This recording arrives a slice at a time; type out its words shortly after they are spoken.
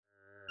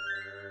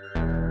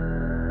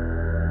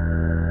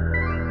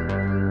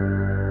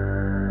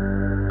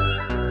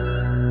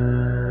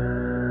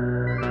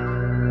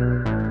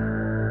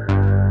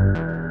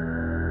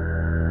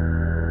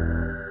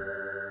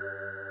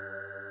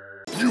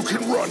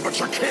run, but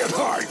you can't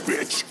hide,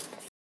 bitch.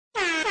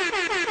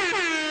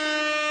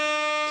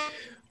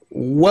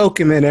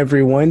 Welcome in,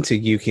 everyone, to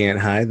You Can't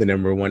Hide, the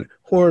 #1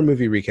 horror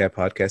movie recap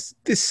podcast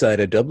this side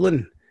of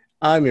Dublin.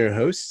 I'm your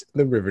host,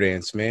 the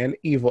Riverdance Man,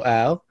 Evil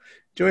Al,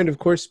 joined, of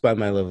course, by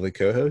my lovely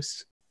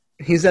co-host.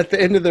 He's at the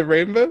end of the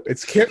rainbow.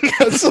 It's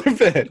Counselor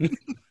Ben.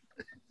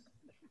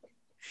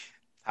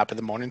 Top of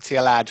the morning to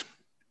you, lad.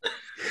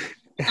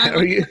 How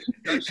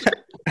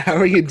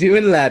are you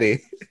doing,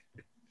 laddie?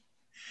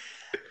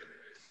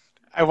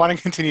 I want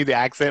to continue the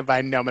accent, but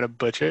I know I'm going to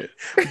butcher it.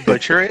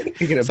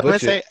 You're going to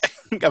butcher it.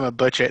 I'm going to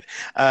butcher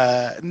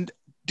it.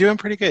 Doing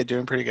pretty good.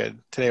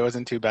 Today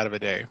wasn't too bad of a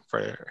day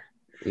for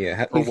you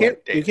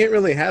can't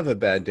really have a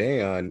bad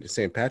day on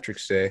St.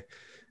 Patrick's Day.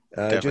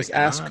 Just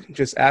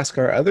ask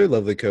our other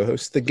lovely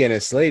co-host, the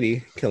Guinness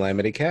lady,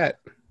 Calamity Cat.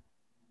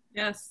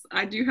 Yes,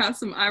 I do have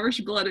some Irish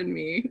blood in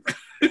me.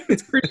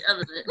 It's pretty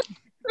evident.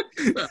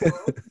 So,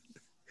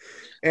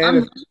 I'm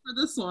ready for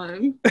this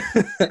one.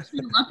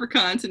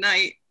 Leprechaun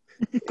tonight.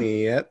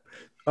 Yep.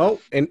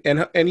 Oh, and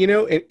you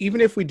know, and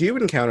even if we do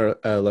encounter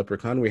a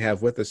leprechaun, we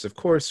have with us, of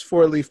course,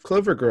 Four-Leaf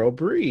Clover Girl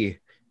Bree,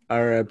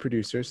 our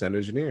producer, sound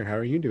engineer. How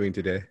are you doing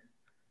today?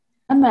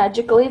 I'm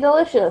magically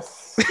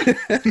delicious.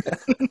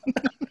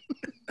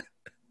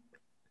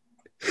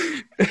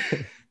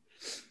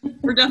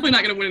 We're definitely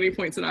not going to win any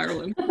points in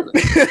Ireland.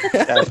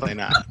 Definitely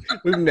not.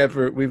 We've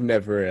never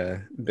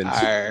been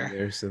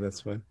there, so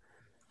that's fine.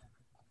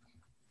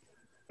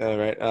 All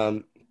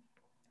right.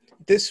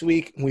 This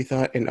week, we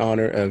thought in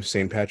honor of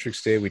St.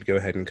 Patrick's Day, we'd go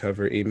ahead and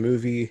cover a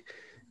movie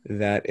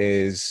that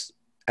is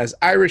as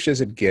Irish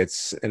as it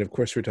gets. And of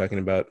course, we're talking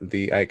about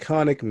the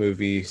iconic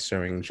movie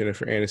starring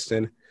Jennifer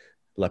Aniston,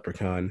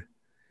 Leprechaun.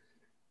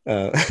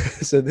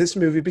 So this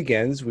movie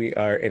begins. We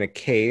are in a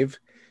cave.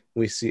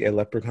 We see a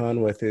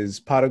leprechaun with his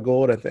pot of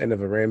gold at the end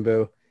of a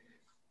rainbow.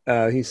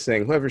 He's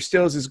saying, "Whoever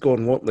steals his gold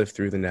won't live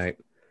through the night."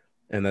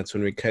 And that's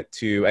when we cut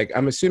to,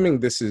 I'm assuming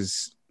this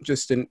is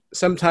just in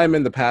sometime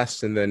in the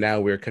past, and then now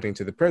we're cutting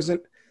to the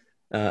present.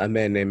 A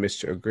man named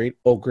Mr.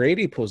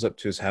 O'Grady pulls up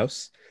to his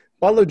house,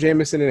 bottle of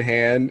Jameson in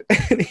hand,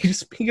 and he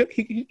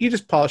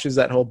just polishes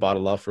that whole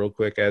bottle off real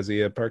quick as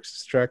he parks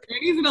his truck.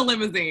 He's in a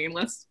limousine.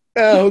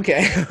 Oh,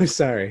 okay.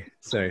 Sorry.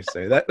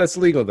 That's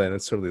legal then.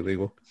 That's totally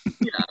legal.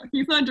 Yeah,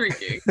 he's not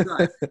drinking.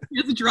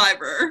 He's a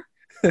driver.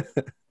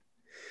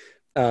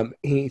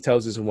 He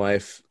tells his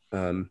wife,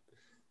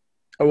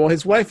 well,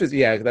 his wife is,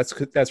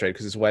 that's right,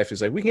 because his wife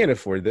is like, "We can't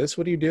afford this.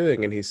 What are you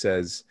doing?" And he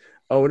says,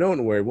 "Oh,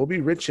 don't worry. We'll be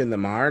rich in the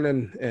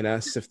morning," and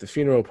asks if the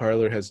funeral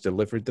parlor has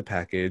delivered the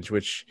package,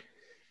 which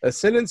a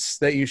sentence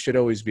that you should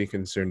always be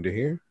concerned to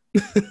hear.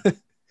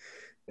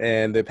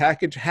 And the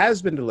package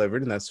has been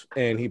delivered,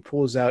 and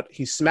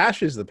he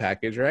smashes the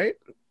package, right?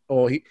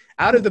 Well,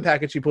 out of the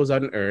package, he pulls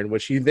out an urn,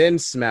 which he then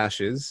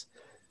smashes,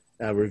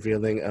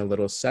 revealing a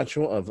little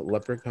satchel of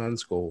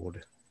leprechaun's gold.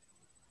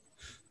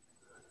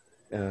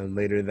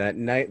 Later that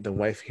night, the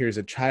wife hears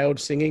a child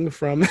singing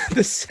from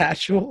the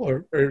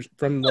satchel, or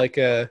from like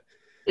a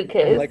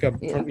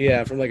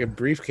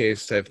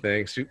briefcase type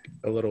thing,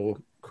 a little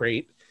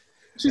crate.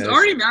 She's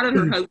already mad at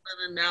her husband,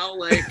 and now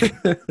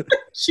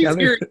she's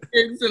hearing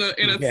kids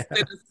in a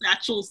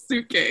satchel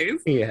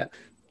suitcase. Yeah,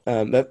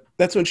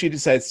 that's when she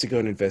decides to go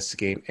and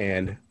investigate.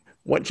 And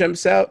what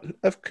jumps out?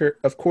 Of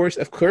course,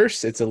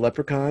 it's a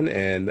leprechaun,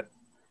 and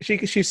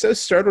she's so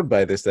startled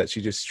by this that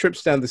she just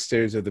trips down the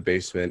stairs of the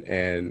basement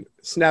and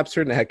snaps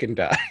her neck and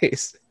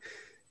dies.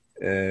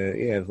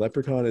 The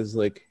leprechaun is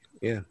like,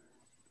 He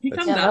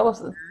comes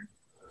after her.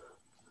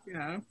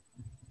 Yeah.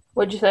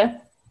 What'd you say?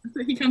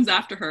 He comes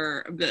after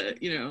her a bit,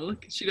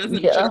 she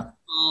doesn't just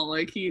fall.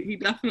 He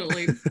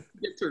definitely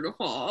gets her to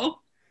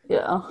fall.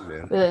 Yeah.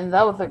 And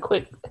that was a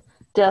quick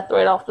death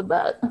right off the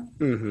bat.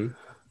 Mm-hmm.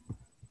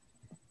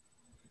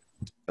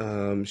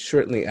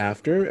 Shortly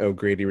after,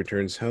 O'Grady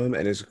returns home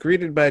and is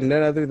greeted by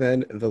none other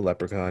than the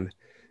leprechaun.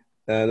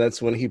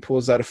 That's when he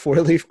pulls out a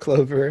 4-leaf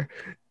clover,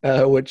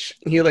 which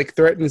he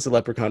threatens the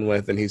leprechaun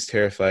with, and he's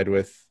terrified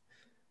with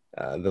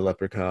the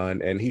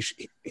leprechaun. And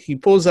he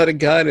pulls out a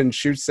gun and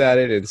shoots at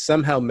it, and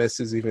somehow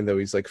misses, even though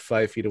he's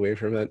 5 feet away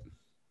from it.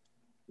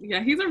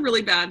 Yeah, he's a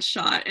really bad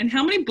shot. And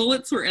how many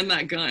bullets were in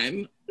that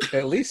gun?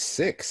 At least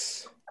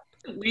 6.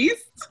 At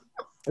least?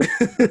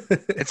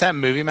 It's that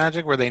movie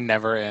magic where they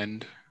never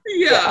end.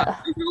 Yeah.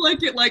 I feel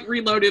like it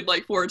reloaded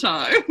 4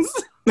 times.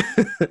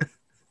 But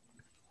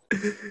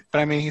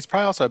I mean, he's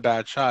probably also a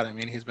bad shot. I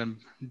mean, he's been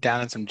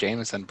down in some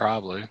Jameson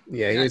probably.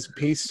 Yeah,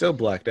 he's still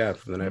blacked out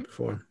from the night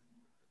before.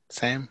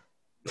 Same.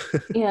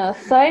 Yeah,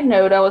 side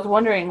note, I was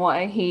wondering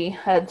why he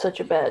had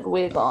such a bad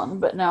wig on,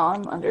 but now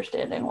I'm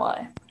understanding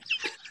why.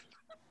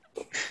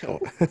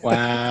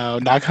 Wow,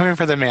 not coming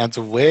for the man's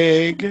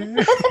wig.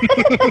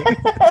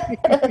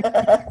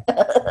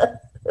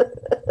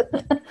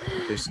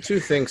 There's 2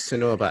 things to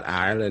know about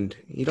Ireland.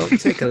 You don't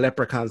take a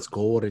leprechaun's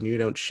gold, and you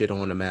don't shit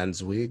on a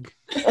man's wig.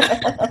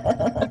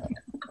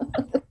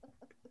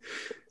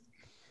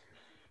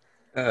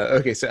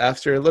 So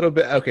after his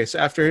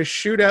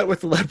shootout with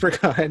the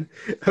leprechaun,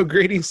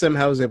 O'Grady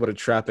somehow is able to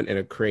trap it in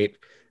a crate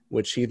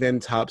which he then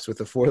tops with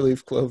a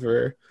 4-leaf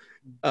clover.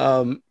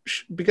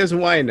 Because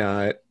why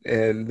not?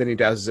 And then he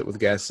douses it with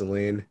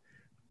gasoline.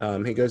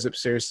 He goes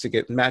upstairs to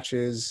get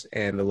matches,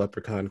 and the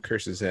leprechaun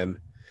curses him.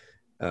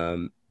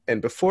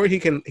 And before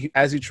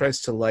as he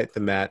tries to light the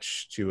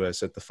match to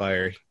set the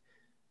fire,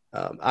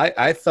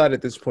 I thought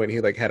at this point he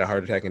had a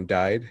heart attack and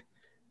died.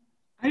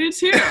 I did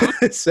too.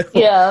 So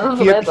Yeah, that's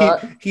what I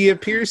thought. he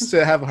appears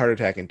to have a heart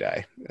attack and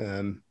die.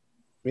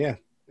 Yeah,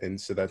 and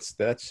so that's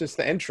just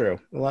the intro.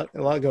 A lot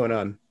going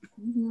on.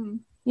 Mhm.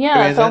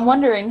 Yeah, so I'm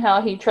wondering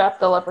how he trapped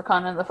the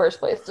leprechaun in the first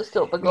place to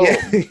steal the gold.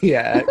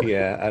 Yeah.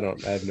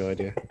 I have no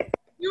idea.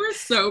 You were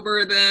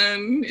sober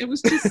then. It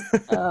was just,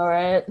 it All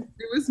right.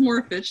 was more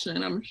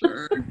efficient, I'm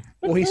sure.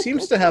 Well, he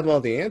seems to have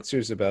all the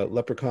answers about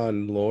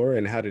leprechaun lore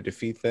and how to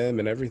defeat them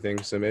and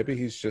everything. So maybe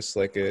he's just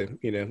like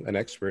an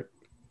expert.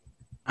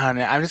 I don't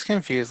know, I'm just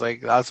confused.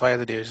 Like, that's what I have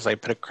to do is just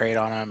like put a crate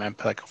on him and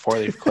put like a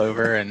 4-leaf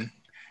clover and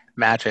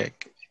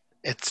magic.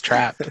 It's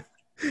trapped.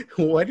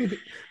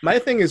 My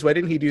thing is, why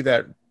didn't he do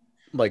that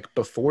like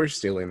before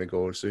stealing the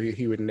gold, so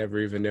he would never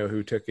even know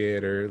who took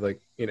it, or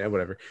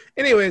whatever.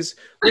 Anyways,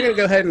 we're gonna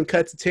go ahead and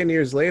cut to 10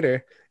 years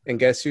later, and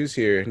guess who's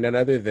here? None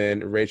other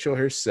than Rachel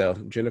herself,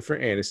 Jennifer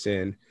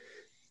Aniston,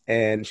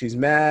 and she's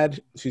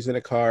mad. She's in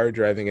a car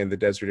driving in the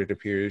desert. It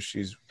appears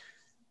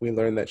we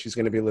learn that she's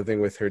going to be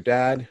living with her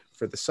dad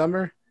for the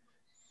summer,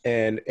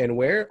 and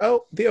where?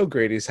 Oh, the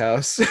O'Grady's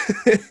house.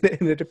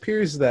 And it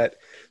appears that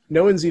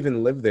no one's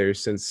even lived there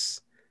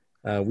since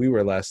we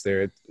were last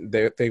there.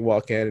 They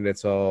walk in and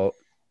it's all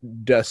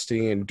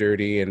dusty and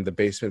dirty, and the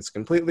basement's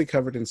completely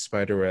covered in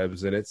spider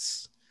webs, and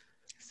it's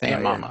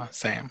Same, mama.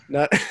 Same.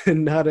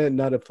 not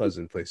a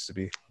pleasant place to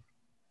be.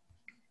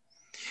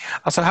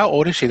 Also, how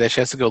old is she that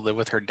she has to go live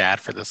with her dad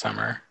for the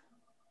summer?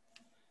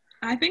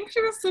 I think she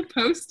was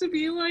supposed to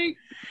be like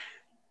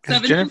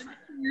 'Cause 17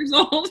 years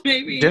old,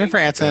 maybe. Jennifer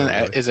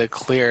Aniston is a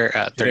clear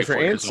 34 Jennifer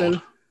years old.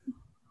 Aniston.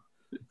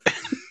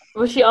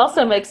 Well, she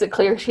also makes it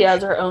clear she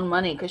has her own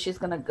money because she's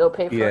going to go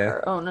pay for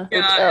her own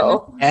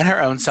hotel. And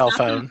her own cell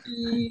phone.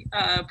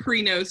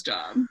 Pre-nose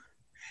job.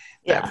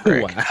 Yeah. That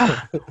prick.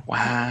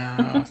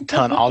 Wow.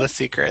 Telling all the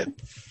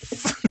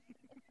secrets.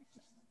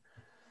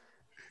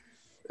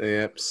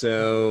 Yep.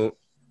 So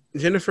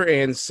Jennifer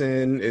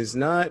Aniston is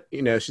not,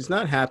 she's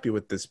not happy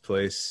with this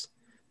place.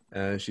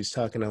 She's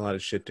talking a lot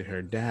of shit to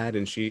her dad,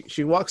 and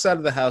she walks out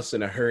of the house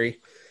in a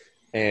hurry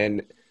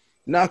and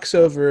knocks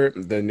over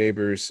the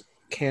neighbor's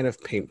can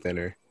of paint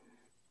thinner.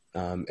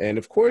 And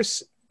of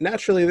course,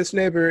 naturally, this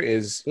neighbor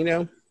is,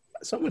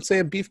 some would say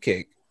a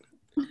beefcake.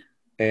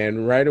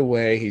 And right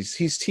away,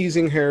 he's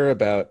teasing her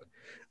about,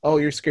 oh,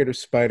 you're scared of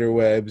spider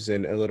webs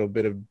and a little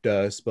bit of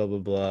dust, blah, blah,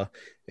 blah.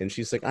 And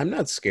she's like, I'm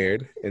not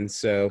scared. And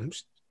so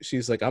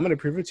she's like, I'm going to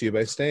prove it to you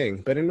by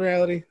staying. But in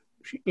reality,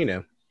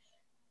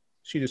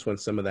 she just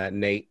wants some of that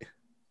Nathan.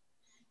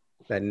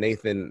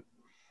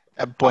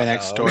 That boy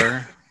next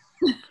door.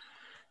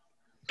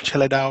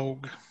 Chilla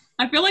dog.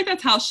 I feel like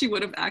that's how she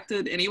would have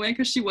acted anyway,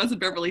 because she was a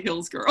Beverly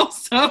Hills girl.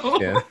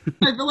 So Yeah.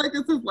 I feel like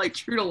this is like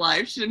true to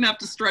life. She didn't have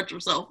to stretch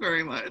herself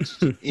very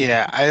much.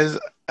 Yeah, as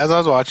I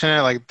was watching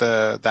it, like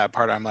that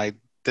part, I'm like,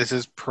 this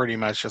is pretty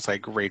much just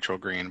like Rachel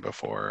Green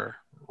before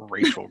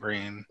Rachel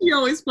Green. You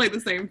always play the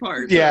same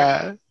part.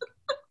 Yeah.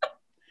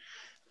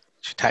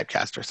 She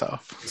typecast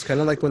herself. It's kind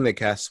of like when they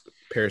cast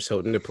Paris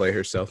Hilton to play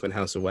herself in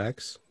House of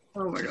Wax.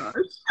 Oh my gosh.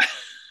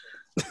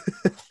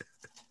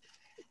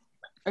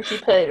 Or she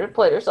played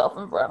herself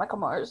in Veronica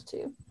Mars,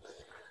 too.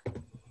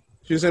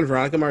 She was in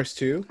Veronica Mars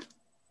too?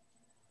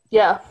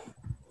 Yeah.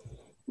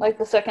 Like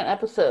the second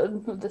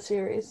episode of the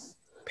series.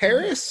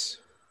 Paris?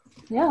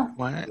 Yeah.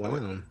 What?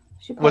 Wow.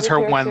 She played Was a her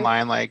character. one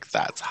line like,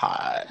 that's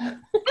hot?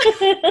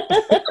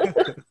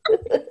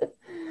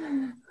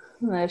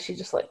 No, she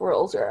just like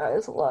rolls her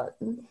eyes a lot.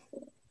 And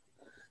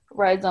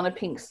rides on a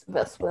pink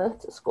Vespa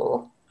to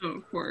school. Oh,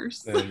 of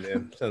course. Yeah,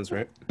 sounds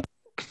right.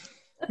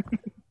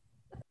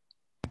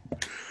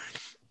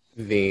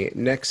 The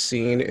next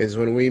scene is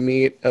when we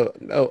meet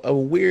a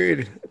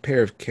weird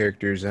pair of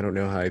characters. I don't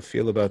know how I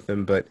feel about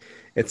them, but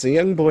it's a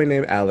young boy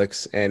named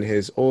Alex and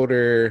his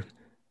older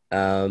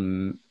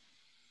friend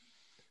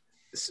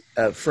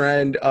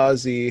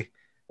Ozzy,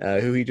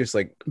 who he just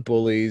like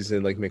bullies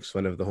and like makes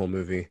fun of the whole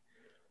movie.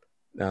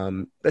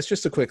 That's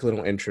just a quick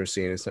little intro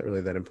scene. It's not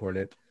really that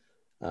important.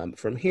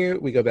 From here,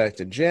 we go back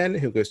to Jen,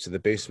 who goes to the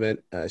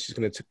basement.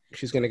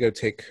 She's gonna go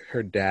take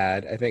her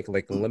dad, I think,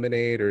 like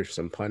lemonade or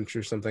some punch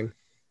or something.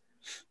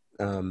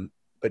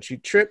 But she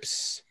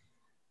trips,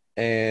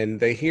 and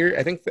they hear,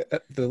 I think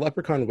the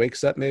leprechaun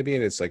wakes up maybe,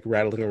 and it's like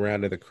rattling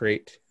around in the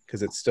crate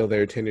because it's still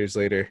there 10 years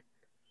later.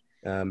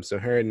 So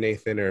her and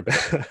Nathan are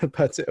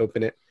about to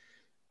open it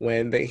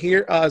when they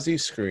hear Ozzy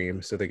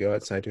scream. So they go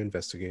outside to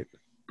investigate.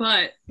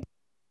 But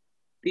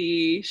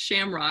the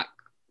shamrock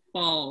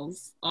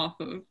falls off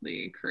of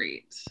the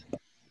crate.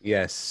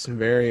 Yes,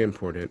 very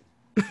important.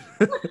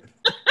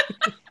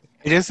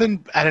 I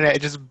don't know,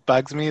 it just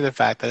bugs me the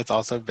fact that it's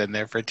also been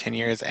there for 10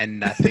 years and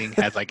nothing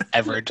has like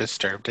ever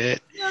disturbed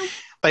it. Yeah.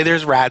 Like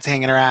there's rats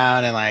hanging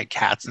around and like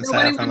cats and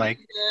Nobody stuff. I'm would like,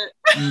 eat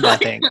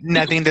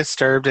Nothing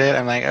disturbed it.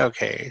 I'm like,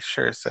 okay,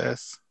 sure,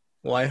 sis.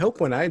 Well, I hope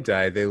when I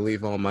die, they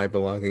leave all my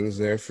belongings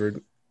there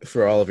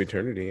for all of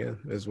eternity, yeah,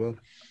 as well.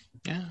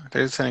 Yeah,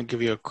 they're just gonna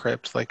give you a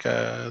crypt like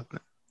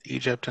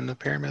Egypt and the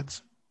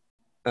pyramids.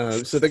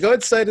 So they go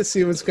outside to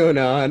see what's going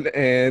on,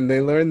 and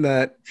they learn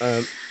that,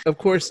 of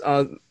course,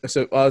 so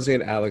Ozzy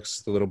and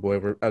Alex, the little boy,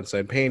 were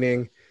outside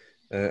painting.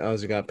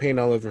 Ozzy got paint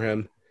all over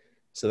him.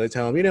 So they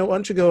tell him, why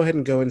don't you go ahead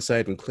and go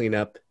inside and clean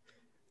up?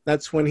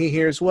 That's when he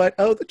hears what?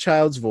 Oh, the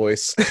child's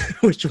voice,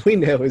 which we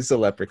know is the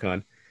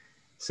leprechaun.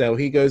 So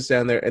he goes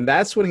down there, and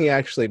that's when he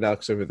actually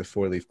knocks over the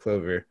four-leaf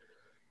clover,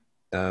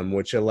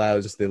 which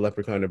allows the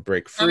leprechaun to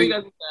break free. Oh, he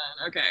does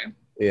that. Okay.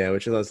 Yeah,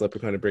 which allows the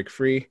leprechaun to break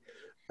free.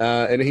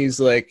 And he's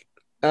like,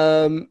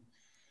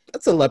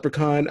 that's a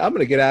leprechaun. I'm going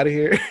to get out of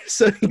here.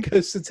 So he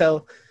goes to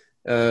tell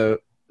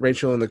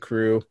Rachel and the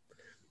crew,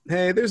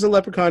 hey, there's a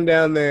leprechaun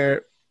down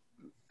there.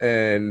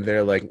 And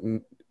they're like,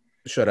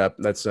 shut up,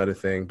 that's not a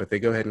thing. But they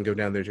go ahead and go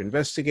down there to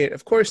investigate.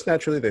 Of course,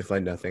 naturally, they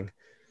find nothing.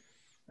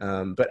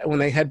 But when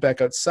they head back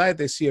outside,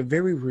 they see a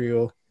very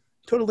real,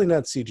 totally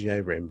not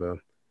CGI rainbow.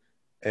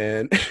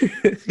 And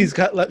since he's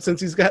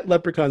got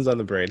leprechauns on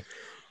the brain,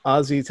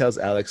 Ozzy tells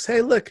Alex,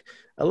 hey, look,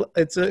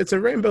 it's a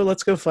rainbow.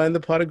 Let's go find the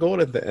pot of gold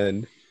at the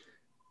end.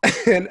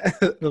 And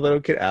the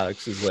little kid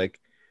Alex is like,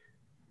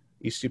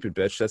 you stupid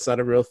bitch, that's not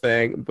a real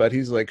thing. But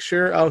he's like,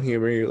 sure, I'll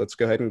humor you. Let's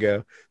go ahead and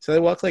go. So they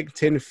walk like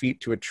 10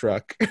 feet to a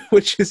truck,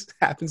 which just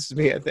happens to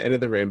be at the end of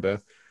the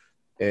rainbow.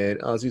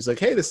 And Ozzy's like,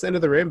 hey, this is the end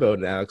of the rainbow.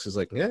 And Alex is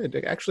like, yeah,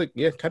 it actually,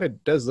 yeah, kind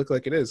of does look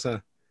like it is, huh?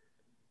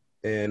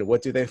 And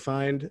what do they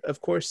find? Of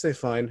course, they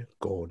find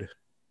gold.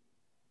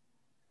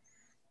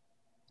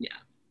 Yeah.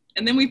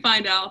 And then we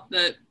find out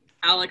that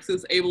Alex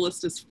is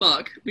ableist as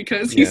fuck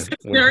because he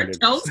sits there and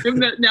tells him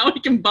that now he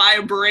can buy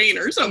a brain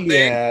or something.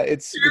 Yeah,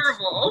 it's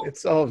terrible.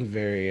 It's all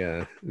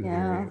very,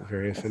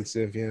 very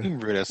offensive. Yeah,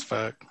 rude as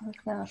fuck. That's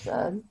kind of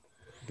sad.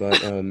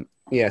 But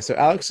yeah. So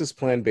Alex's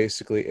plan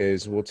basically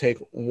is we'll take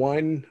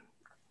one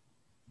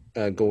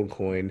gold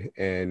coin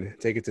and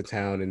take it to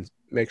town and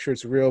make sure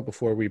it's real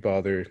before we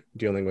bother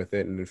dealing with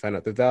it, and then find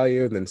out the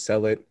value and then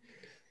sell it.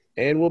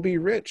 And we'll be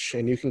rich,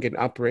 and you can get an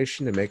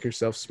operation to make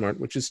yourself smart,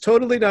 which is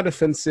totally not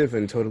offensive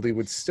and totally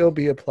would still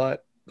be a plot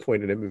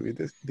point in a movie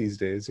these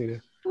days,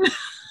 you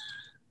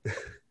know?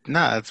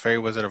 No, it's very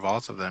Wizard of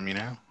Oz of them, you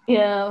know?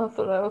 Yeah, that's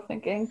what I was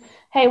thinking.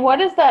 Hey, what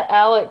is that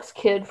Alex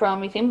kid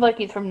from? He seems like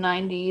he's from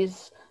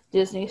 90s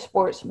Disney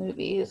sports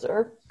movies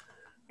or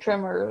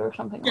Tremors or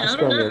something like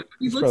that.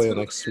 He's probably in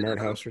like Smart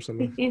House or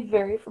something. He's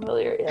very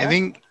familiar, yeah. I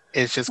think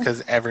it's just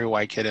because every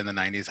white kid in the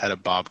 90s had a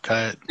bob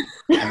cut,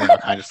 and they all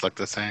kind of just look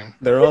the same.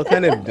 They're all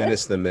kind of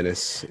Dennis the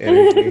Menace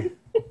energy.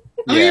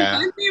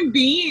 Yeah.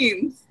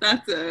 Beans.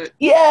 That's it.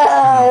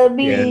 Yeah,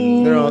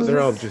 beans. Yeah, they're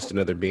all just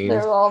another bean.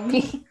 They're all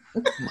beans.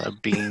 Love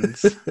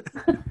beans.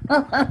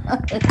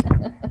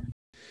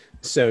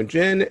 So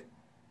Jen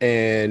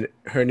and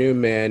her new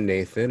man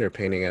Nathan are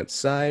painting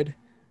outside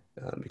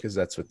because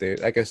that's what they.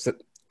 I guess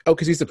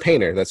because he's a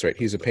painter. That's right.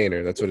 He's a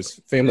painter. That's what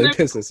his family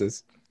business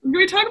is. Can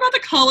we talk about the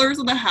colors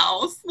of the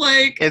house?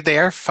 Like, they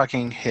are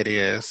fucking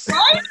hideous.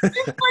 Right?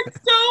 It's like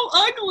so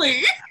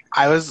ugly.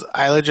 I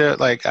legit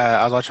like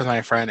I was watching with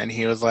my friend and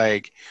he was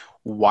like,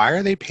 why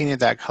are they painted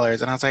that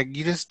colors? And I was like,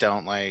 you just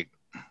don't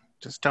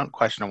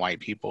question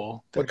white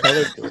people. What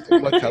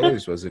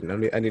colors was it? I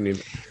mean, I didn't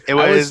even.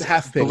 I was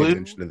half paying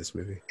attention to this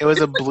movie. It was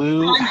a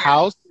blue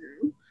house.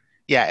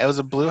 Yeah, it was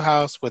a blue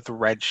house with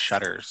red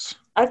shutters.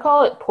 I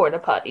call it porta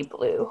potty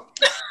blue.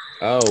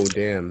 Oh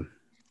damn.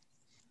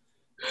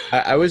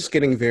 I was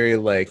getting very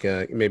like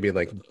maybe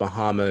like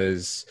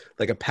Bahamas,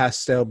 like a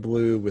pastel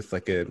blue with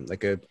like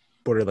a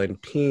borderline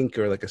pink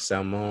or like a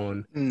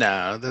salmon.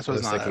 No, this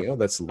was not. Thinking,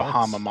 that's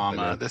Bahama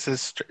Mama. This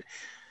is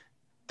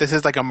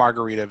like a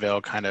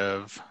Margaritaville kind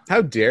of.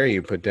 How dare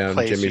you put down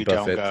Jimmy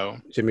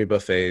Buffett? Jimmy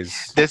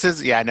Buffet's. This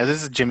is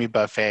Jimmy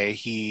Buffett.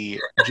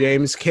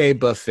 James K.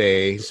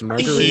 Buffett.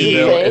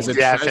 Margaritaville is a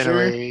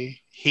treasure.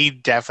 He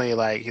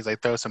definitely he's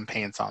like, throw some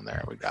paints on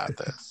there. We got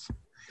this.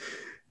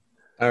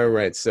 All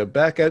right, so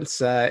back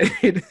outside,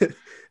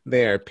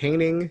 they are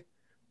painting.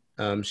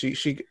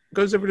 She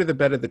goes over to the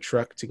bed of the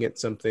truck to get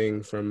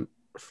something from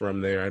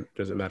there. It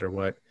doesn't matter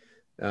what.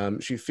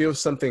 She feels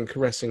something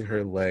caressing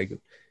her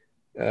leg.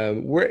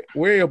 We're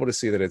able to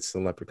see that it's the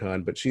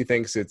leprechaun, but she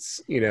thinks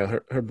it's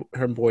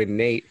her boy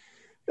Nate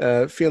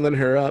feeling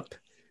her up.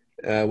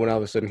 When all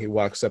of a sudden he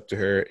walks up to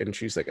her and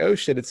she's like, "Oh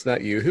shit, it's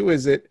not you. Who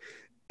is it?"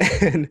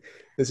 And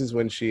this is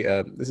when she.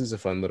 This is a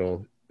fun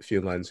little few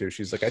lines here.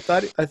 She's like, I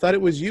thought it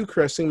was you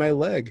caressing my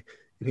leg.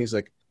 And he's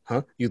like,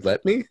 huh, you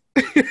let me?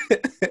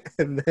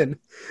 And then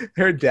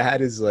her dad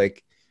is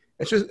like,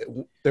 it's just,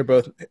 they're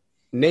both,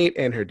 Nate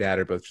and her dad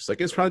are both just like,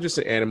 it's probably just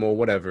an animal,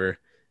 whatever.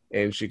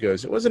 And she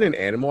goes, it wasn't an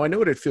animal. I know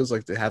what it feels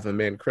like to have a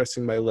man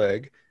caressing my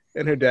leg.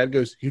 And her dad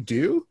goes, you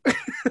do?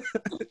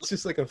 It's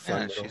just like a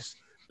fun little she's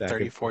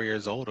 34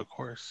 years old, of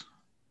course.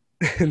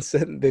 And so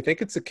they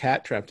think it's a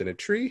cat trapped in a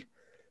tree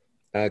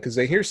because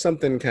they hear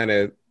something kind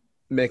of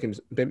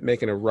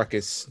making a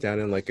ruckus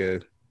down in like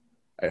a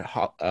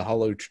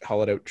hollowed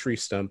out tree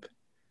stump.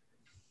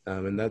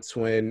 And that's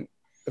when,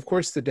 of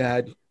course, the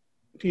dad,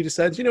 he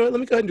decides, you know what, let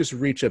me go ahead and just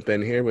reach up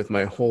in here with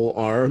my whole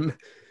arm.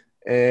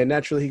 And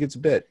naturally, he gets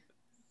bit.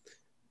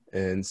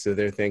 And so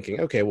they're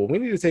thinking, okay, well, we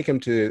need to take him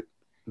to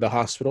the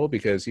hospital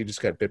because he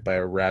just got bit by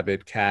a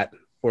rabid cat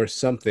or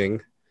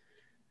something.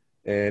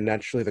 And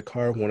naturally, the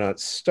car will not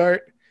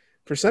start.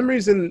 For some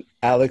reason,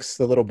 Alex,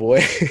 the little boy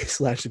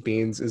slash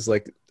Beans, is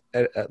like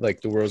the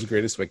world's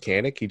greatest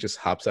mechanic. He just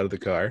hops out of the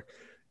car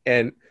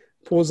and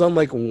pulls on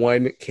like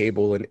one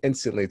cable, and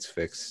instantly it's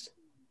fixed.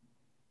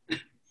 Well,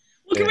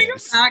 can we go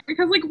back?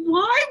 Because, like,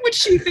 why would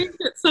she think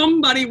that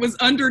somebody was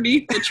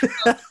underneath the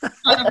truck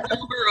trying to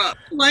build her up?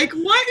 Like,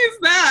 what is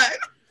that?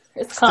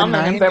 It's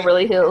common in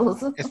Beverly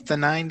Hills. It's the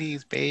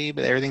 90s, babe.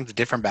 Everything's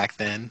different back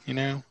then, you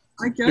know?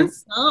 I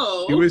guess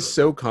so. He was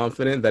so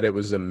confident that it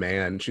was a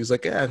man. She's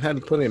like, yeah, I've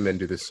had plenty of men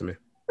do this to me.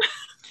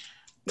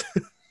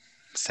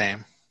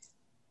 Same.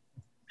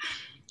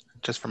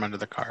 Just from under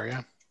the car,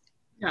 yeah.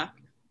 Yeah.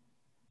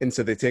 And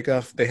so they take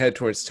off, they head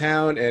towards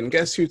town, and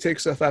guess who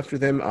takes off after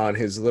them on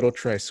his little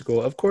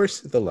tricycle? Of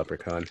course, the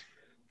leprechaun.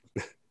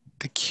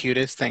 The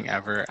cutest thing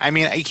ever. I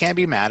mean, you can't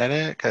be mad at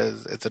it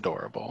because it's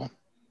adorable.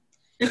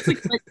 It's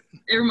like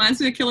it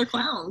reminds me of Killer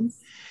Clowns.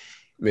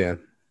 Yeah.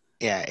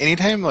 Yeah,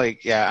 anytime,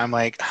 like, yeah, I'm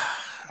like,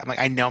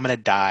 I know I'm going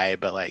to die,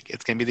 but, like,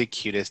 it's going to be the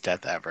cutest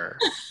death ever.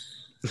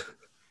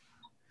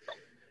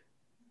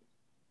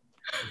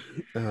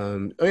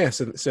 So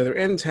they're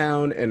in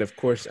town, and of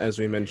course, as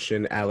we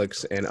mentioned,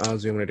 Alex and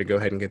Ozzy wanted to go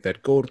ahead and get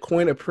that gold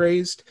coin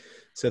appraised,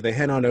 so they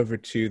head on over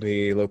to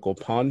the local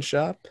pawn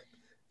shop,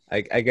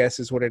 I guess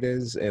is what it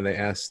is, and they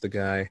ask the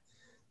guy,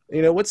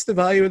 you know, what's the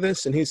value of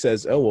this? And he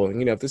says, oh, well,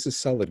 you know, if this is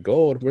solid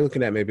gold, we're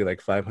looking at maybe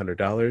like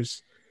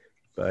 $500,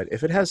 but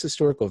if it has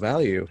historical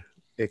value,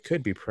 it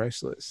could be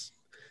priceless.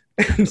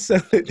 And so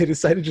they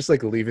decided to just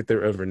like leave it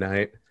there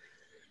overnight.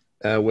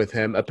 With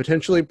him, a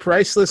potentially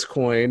priceless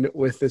coin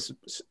with this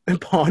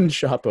pawn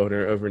shop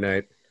owner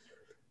overnight.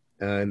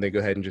 And they go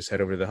ahead and just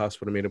head over to the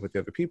hospital, meet up with the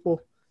other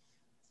people.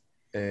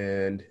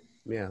 And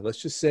yeah,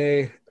 let's just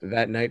say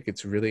that night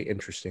gets really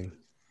interesting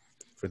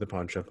for the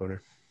pawn shop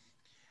owner.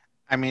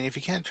 I mean, if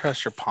you can't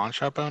trust your pawn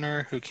shop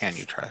owner, who can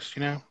you trust,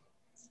 you know?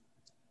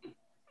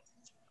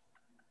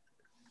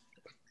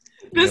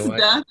 His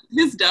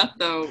death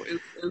though is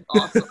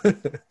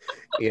awesome.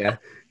 Yeah.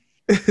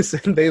 So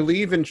they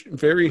leave, and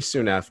very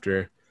soon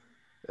after,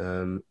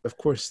 of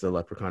course, the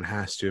leprechaun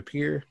has to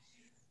appear.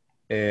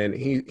 And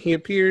he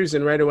appears,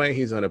 and right away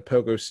he's on a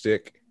pogo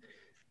stick.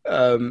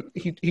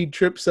 He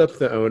trips up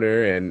the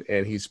owner,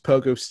 and he's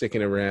pogo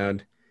sticking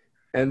around.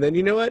 And then,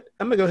 you know what?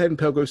 I'm going to go ahead and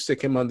pogo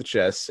stick him on the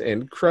chest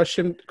and crush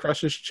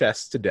his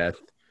chest to death.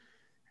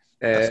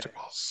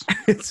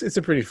 It's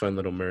a pretty fun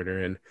little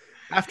murder. And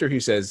after he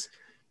says...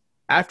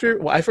 I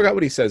forgot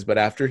what he says, but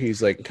after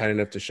he's like kind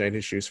enough to shine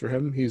his shoes for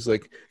him, he's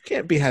like,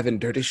 can't be having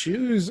dirty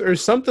shoes or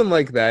something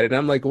like that. And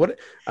I'm like,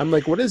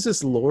 what is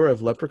this lore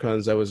of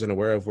leprechauns I wasn't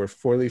aware of where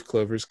 4-leaf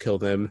clovers kill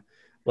them?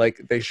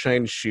 Like they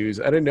shine shoes.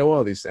 I didn't know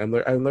all these. I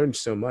learned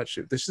so much.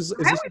 I always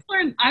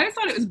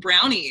thought it was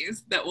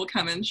brownies that will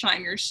come and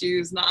shine your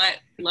shoes, not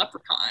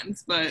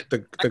leprechauns, but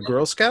the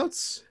Girl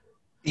Scouts?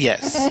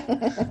 Yes.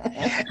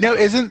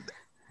 Isn't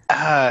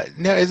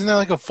there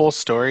like a full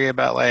story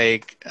about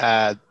like,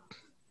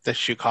 the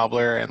shoe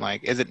cobbler and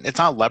like it's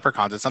not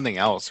leprechauns, it's something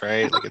else,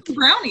 right? Like it's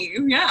brownies.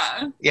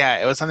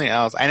 Yeah, it was something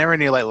else. I never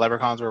knew like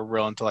leprechauns were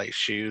real into like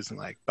shoes and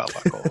like belt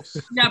buckles.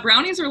 Yeah,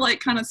 brownies are like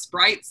kind of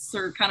sprites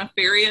or kind of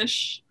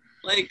fairy-ish,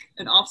 like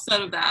an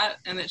offset of that,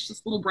 and it's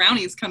just little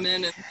brownies come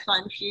in and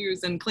shine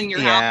shoes and clean your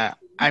house. Yeah,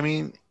 I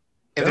mean,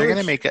 if they're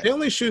gonna make it, the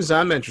only shoes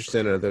I'm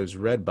interested in are those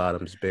red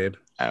bottoms, babe.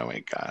 Oh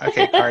my god.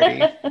 Okay,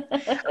 Cardi. I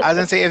was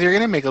gonna say, if you're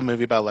gonna make a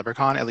movie about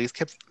leprechaun, at least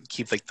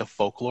keep like the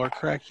folklore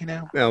correct, you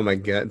know? Oh my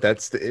god,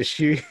 that's the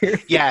issue here.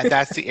 Yeah,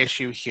 that's the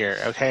issue here.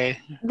 Okay.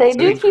 They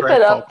do keep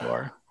it up.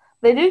 Folklore.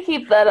 They do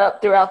keep that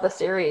up throughout the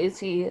series.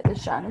 He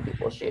is shining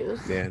people's shoes.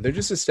 Yeah, they're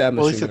just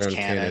establishing their own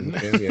canon.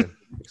 Yeah,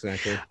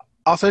 exactly.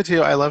 Also,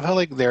 too, I love how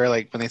like they're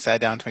like when they sat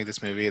down to make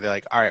this movie, they're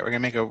like, all right, we're gonna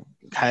make a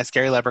kind of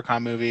scary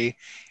leprechaun movie,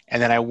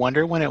 and then I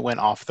wonder when it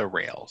went off the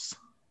rails.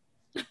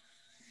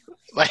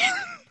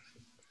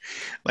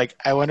 Like,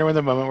 I wonder when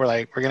the moment we're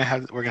like, we're gonna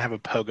have a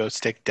pogo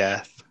stick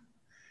death.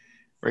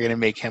 We're gonna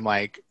make him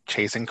like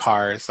chasing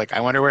cars. Like,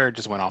 I wonder where it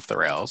just went off the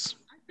rails.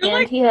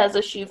 And he has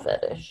a shoe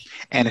fetish.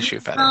 And a shoe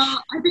fetish. I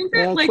think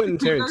that like Quentin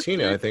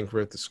Tarantino, I think,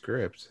 wrote the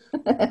script.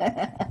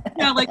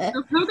 Yeah, like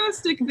the pogo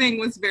stick thing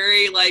was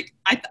very like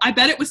I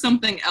bet it was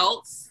something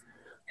else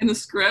in the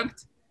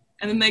script.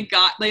 And then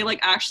they like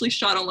actually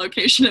shot on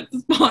location at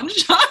the pawn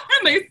shop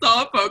and they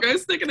saw a pogo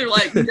stick and they're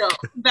like, no,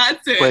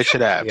 that's it. Switch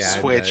it up.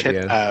 Yeah, Switch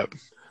it up.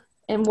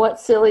 And what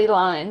silly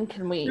line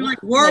can we make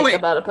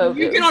about a pogo?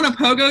 You get on a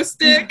pogo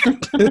stick?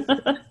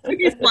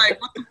 He's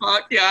like, what the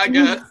fuck? Yeah, I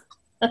guess.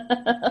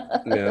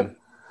 Yeah.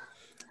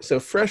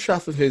 So fresh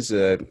off of his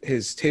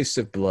taste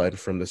of blood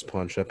from this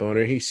pawn shop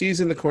owner, he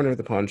sees in the corner of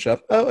the pawn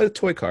shop, a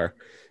toy car.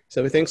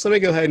 So he thinks, let me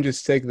go ahead and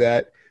just take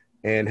that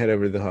and head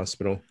over to the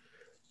hospital.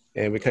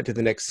 And we cut to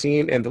the next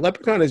scene, and the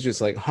leprechaun is just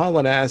like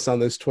hauling ass on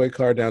this toy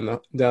car down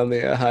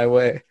the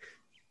highway.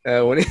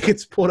 When he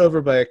gets pulled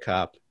over by a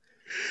cop,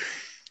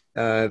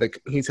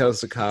 he tells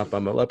the cop,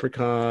 "I'm a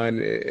leprechaun."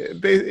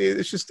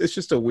 It's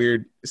just a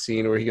weird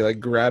scene where he like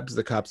grabs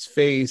the cop's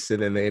face,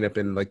 and then they end up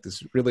in like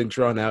this really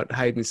drawn out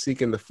hide and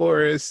seek in the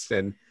forest,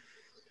 and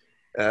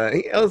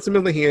he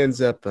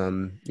ends up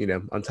on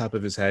top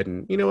of his head,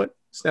 and you know what?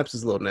 Snaps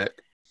his little neck.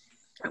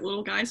 That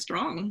little guy's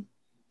strong.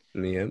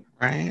 Yeah.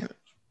 Right.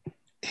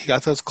 He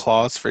got those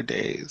claws for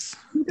days.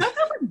 He does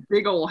have like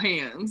big old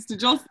hands.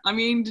 Did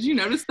you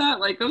notice that?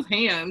 Like those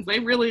hands, they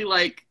really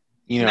like.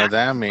 You know what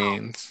that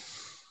means.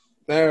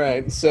 All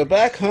right. So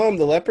back home,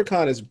 the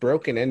leprechaun is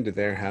broken into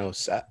their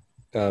house,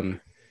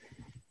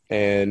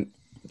 and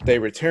they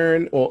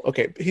return. Well,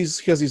 okay,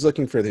 he's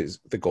looking for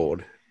the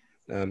gold,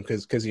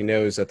 because he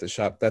knows at the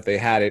shop that they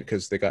had it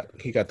because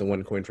he got the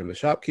 1 coin from the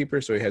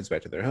shopkeeper. So he heads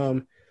back to their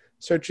home,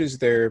 searches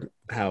their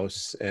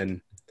house, and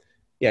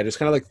just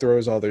kind of like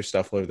throws all their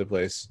stuff all over the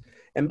place.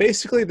 And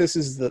basically, this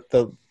is the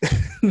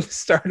the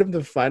start of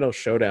the final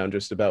showdown,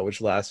 just about,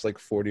 which lasts like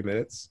 40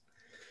 minutes.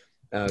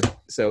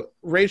 So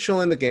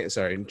Jennifer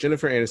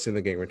Aniston and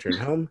the gang return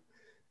home.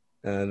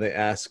 They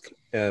ask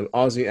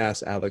Ozzy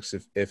asks Alex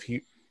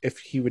if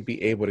he would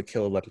be able to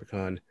kill a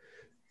leprechaun,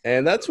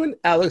 and that's when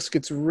Alex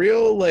gets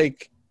real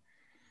like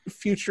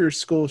future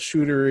school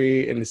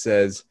shootery and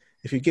says,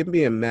 "If you give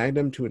me a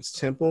magnum to its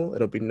temple,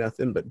 it'll be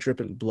nothing but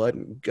dripping blood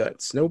and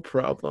guts, no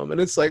problem." And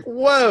it's like,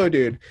 whoa,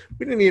 dude,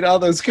 we didn't need all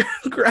those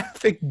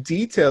graphic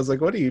details. Like,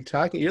 what are you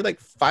talking? You're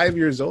like 5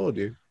 years old,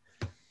 dude.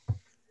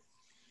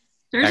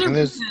 There's a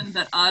reason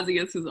that Ozzy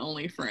is his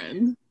only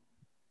friend.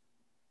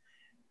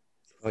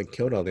 I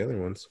killed all the other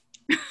ones.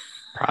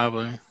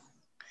 Probably.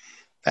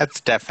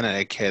 That's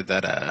definitely a kid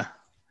that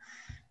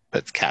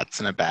puts cats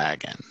in a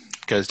bag and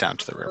goes down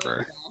to the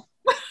river.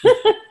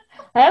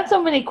 I have so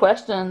many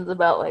questions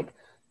about like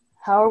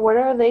what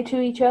are they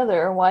to each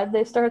other? Why did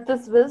they start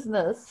this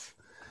business?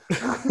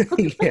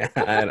 Yeah,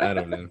 I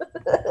don't know.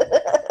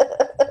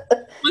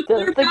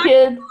 Does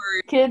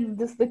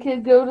the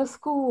kid go to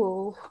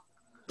school?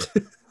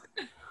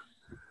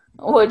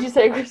 What'd you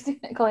say,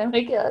 Christina? Claim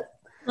I get.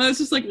 Well, it's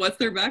just like, what's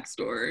their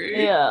backstory?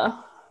 Yeah.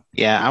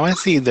 Yeah, I want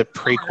to see the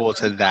prequel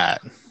to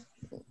that.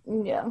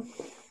 Yeah.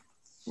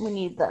 We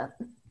need that.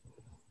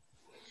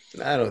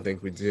 I don't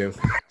think we do.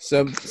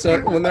 So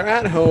when they're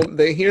at home,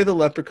 they hear the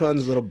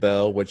leprechaun's little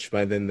bell, which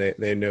by then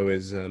they know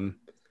is a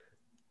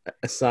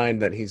sign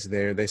that he's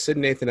there. They send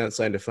Nathan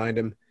outside to find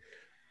him.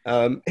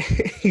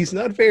 He's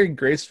not very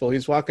graceful.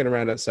 He's walking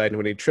around outside, and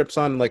when he trips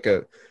on like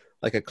a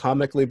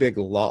comically big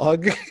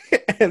log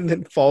and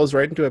then falls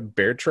right into a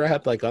bear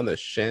trap, like on the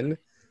shin.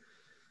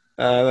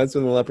 That's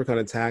when the leprechaun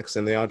attacks,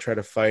 and they all try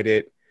to fight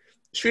it,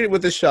 shoot it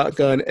with a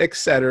shotgun,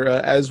 etc.,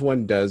 as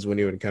one does when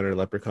you encounter a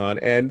leprechaun.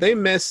 And they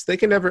miss. They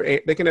can never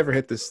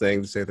hit this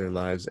thing to save their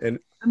lives. And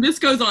this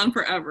goes on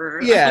forever.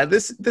 Yeah,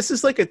 this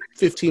is like a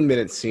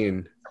 15-minute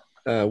scene,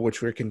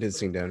 which we're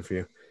condensing down for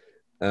you.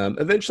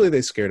 Eventually,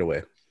 they scared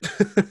away.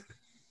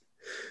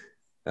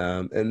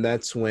 And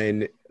that's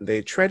when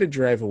they try to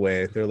drive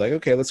away. They're like,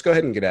 okay, let's go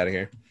ahead and get out of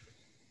here.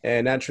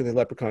 And naturally, the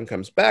leprechaun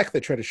comes back. They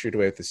try to shoot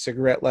away with a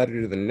cigarette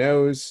lighter to the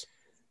nose,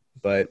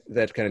 but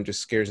that kind of just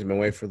scares him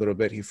away for a little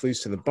bit. He flees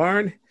to the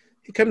barn.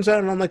 He comes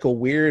out on like a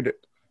weird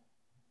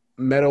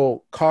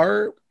metal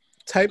car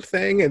type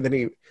thing, and then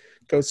he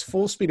goes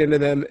full speed into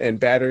them and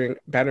battering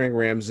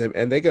rams them.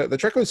 And the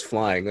truck goes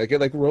flying. Like, it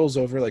like rolls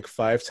over like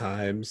 5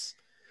 times.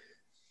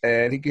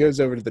 And he goes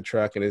over to the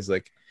truck and is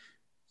like,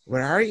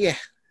 "Where are you?"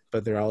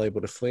 But they're all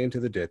able to flee into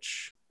the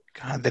ditch.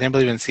 God, they didn't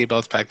believe in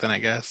seatbelts back then, I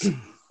guess.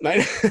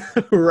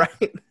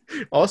 Right.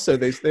 Also,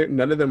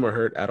 none of them were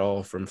hurt at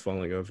all from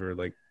falling over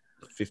like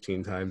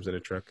 15 times in a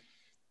truck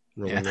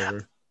rolling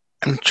over.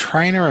 I'm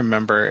trying to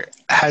remember.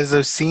 Has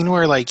the scene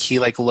where like he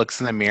like looks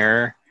in the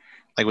mirror,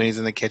 like when he's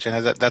in the kitchen,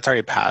 that's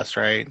already passed,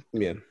 right?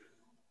 Yeah.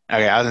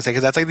 Okay, I was gonna say,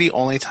 because that's like the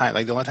only time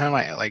in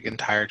my like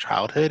entire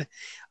childhood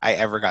I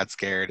ever got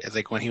scared is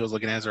like when he was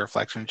looking at his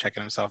reflection,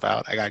 checking himself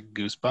out. I got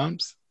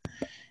goosebumps.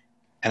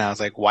 And I was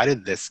like, why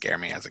did this scare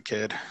me as a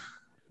kid?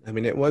 I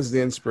mean, it was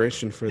the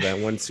inspiration for that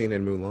one scene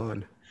in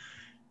Mulan.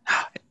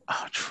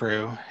 Oh,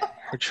 true.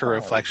 Her true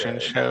reflection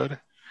showed.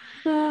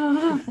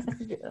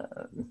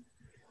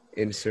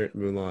 Insert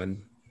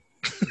Mulan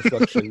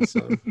reflection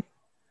song.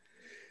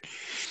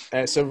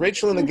 So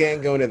Rachel and the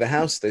gang go into the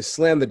house. They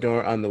slam the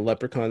door on the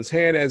leprechaun's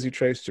hand as he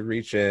tries to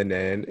reach in.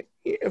 And,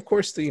 of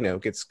course,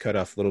 gets cut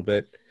off a little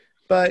bit.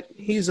 But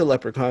he's a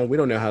leprechaun. We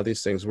don't know how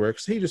these things work.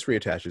 So he just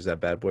reattaches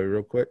that bad boy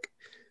real quick.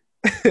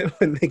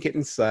 When they get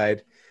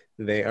inside,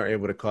 they are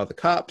able to call the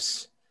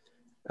cops.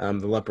 The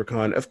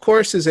leprechaun, of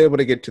course, is able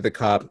to get to the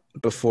cop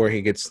before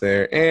he gets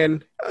there.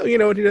 And you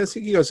know what he does?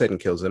 He goes ahead and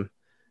kills him.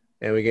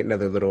 And we get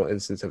another little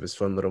instance of his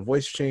fun little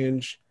voice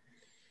change.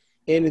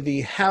 In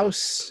the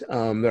house,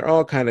 they're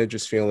all kind of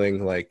just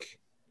feeling like,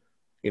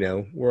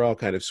 we're all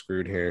kind of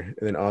screwed here.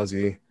 And then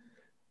Ozzy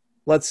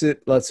lets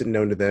it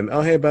known to them.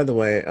 Oh, hey, by the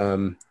way,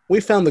 we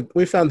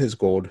found his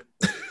gold.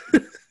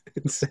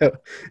 And so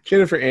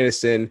Jennifer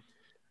Aniston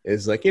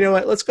is like, you know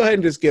what? Let's go ahead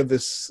and just give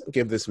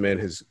this man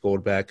his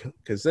gold back,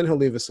 because then he'll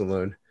leave us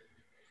alone.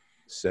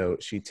 So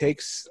she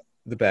takes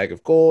the bag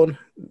of gold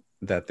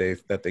that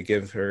they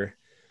give her,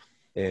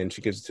 and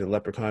she gives it to the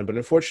leprechaun. But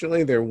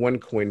unfortunately, they're one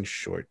coin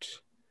short.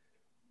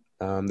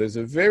 There's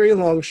a very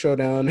long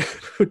showdown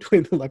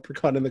between the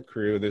leprechaun and the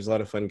crew. There's a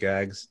lot of fun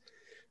gags.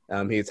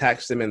 He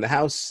attacks them in the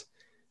house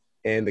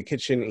and the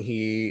kitchen.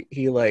 He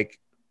like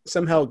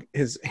somehow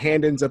his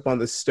hand ends up on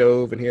the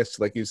stove, and he has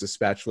to like use a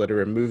spatula to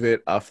remove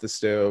it off the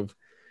stove.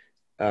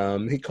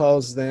 He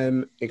calls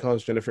Jennifer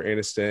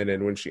Aniston,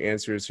 and when she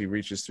answers, he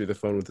reaches through the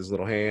phone with his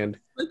little hand.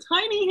 The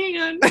tiny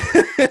hand.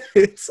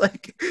 It's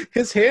like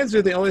his hands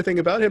are the only thing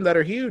about him that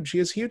are huge. He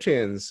has huge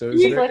hands. So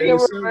He's like a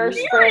reverse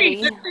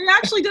Freddy. They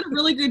actually did a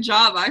really good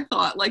job, I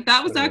thought. Like,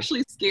 that was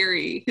actually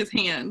scary, his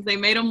hands. They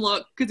made him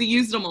look, because he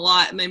used them a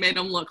lot, and they made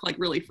him look like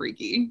really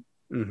freaky.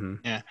 Mm-hmm.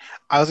 Yeah,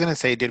 I was gonna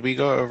say, did we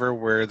go over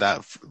where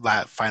that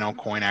final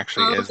coin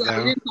actually is? We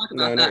Though didn't talk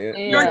about No, that. not yet.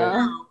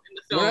 Yeah.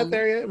 We're not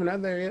there yet. We're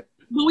not there yet.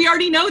 But we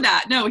already know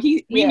that. No,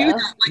 we Yeah. knew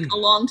that like a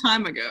long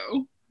time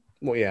ago.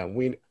 Well, yeah,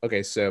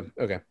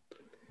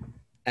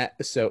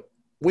 so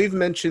we've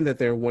mentioned that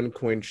they're one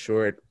coin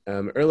short.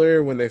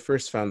 Earlier when they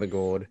first found the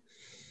gold,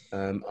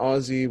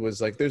 Ozzy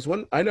was like, "There's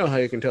one. I know how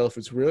you can tell if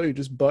it's real. You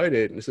just bite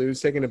it." And so he was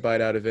taking a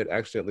bite out of it,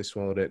 accidentally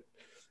swallowed it.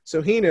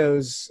 So he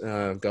knows,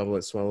 gobble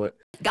it, swallow it.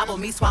 Gobble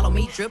me, swallow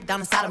me, drip down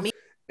inside of me.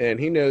 And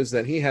he knows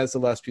that he has the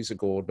last piece of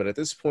gold. But at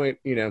this point,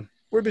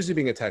 we're busy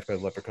being attacked by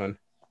the leprechaun.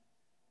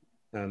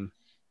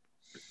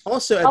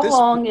 Also, at How this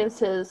long is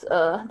his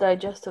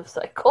digestive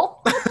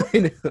cycle? I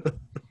know.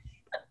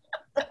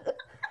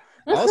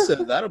 Also,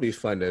 that'll be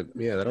fun to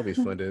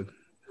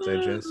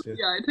digest.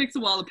 Yeah, it takes a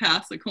while to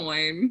pass a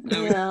coin.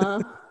 Yeah,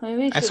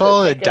 maybe I should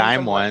swallowed have a taken dime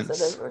some once.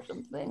 laxative or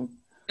something.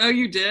 Oh,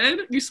 you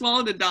did? You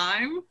swallowed a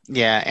dime?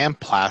 yeah, and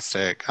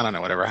plastic. I don't know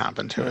whatever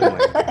happened to Oh it.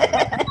 my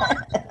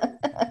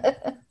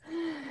God.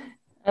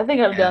 I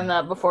think I've done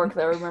that before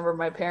because I remember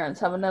my parents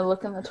having to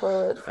look in the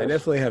toilet. I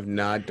definitely have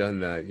not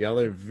done that. Y'all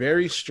are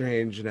very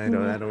strange, and I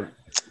don't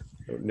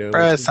know.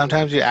 Bruh,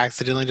 sometimes you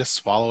accidentally just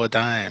swallow a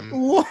dime.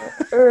 What?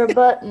 Or a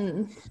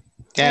button.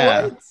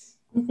 Yeah.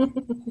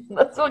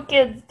 That's what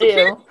kids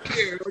do.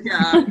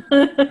 Yeah.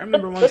 I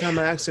remember one time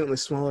I accidentally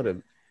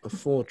swallowed a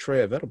full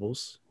tray of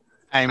edibles.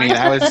 I mean,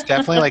 I was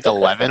definitely like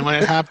 11 when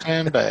it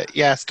happened, but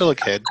yeah, still a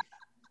kid.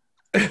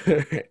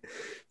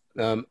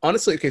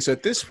 Honestly, okay, so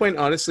at this point,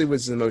 honestly,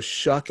 was the most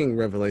shocking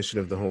revelation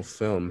of the whole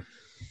film.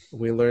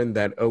 We learned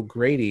that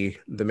O'Grady,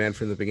 the man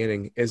from the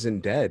beginning,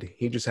 isn't dead.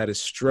 He just had a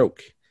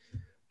stroke.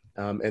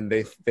 And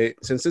they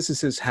since this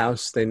is his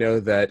house, they know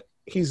that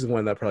he's the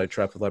one that probably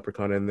trapped the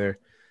leprechaun in there.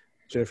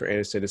 Jennifer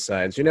Aniston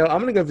decides, I'm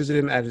going to go visit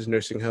him at his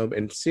nursing home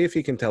and see if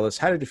he can tell us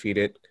how to defeat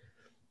it.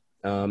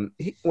 When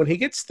he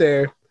gets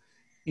there,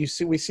 we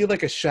see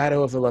like a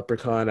shadow of the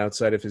leprechaun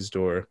outside of his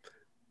door,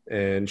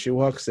 and she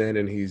walks in,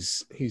 and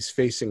he's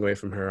facing away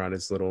from her on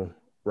his little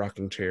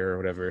rocking chair or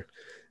whatever,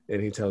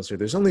 and he tells her,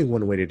 "There's only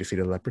one way to defeat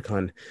a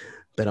leprechaun,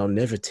 but I'll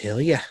never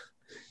tell you."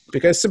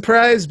 Because,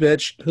 surprise,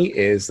 bitch, he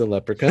is the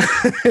leprechaun.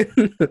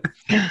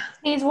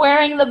 He's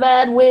wearing the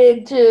bad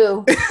wig,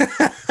 too.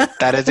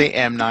 That is a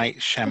M. Night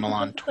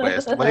Shyamalan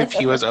twist. What if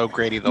he was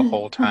O'Grady the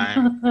whole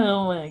time?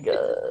 Oh, my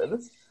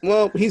God.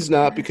 Well, he's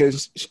not,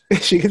 because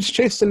she gets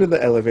chased into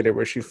the elevator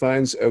where she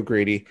finds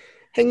O'Grady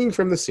hanging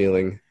from the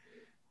ceiling.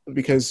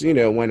 Because,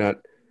 why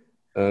not?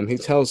 He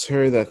tells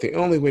her that the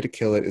only way to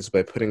kill it is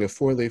by putting a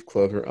 4-leaf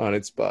clover on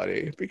its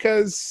body.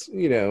 Because,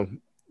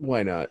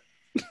 why not?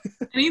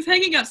 And he's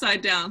hanging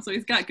upside down, so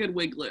he's got good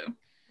wig glue.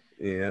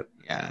 Yeah.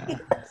 Yeah.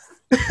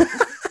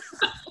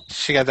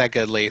 She got that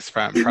good lace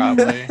front,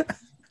 probably.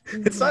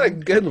 It's not a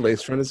good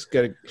lace front.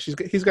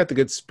 He's got the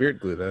good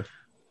spirit glue, though.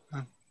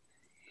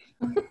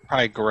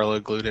 Probably gorilla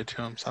glued it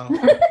to himself.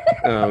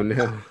 Oh,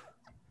 no.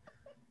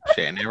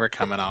 Shit, never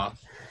coming off.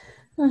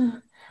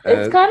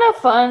 It's kind of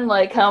fun,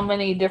 like, how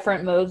many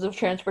different modes of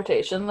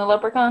transportation the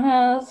leprechaun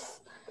has.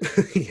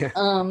 Yeah.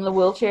 The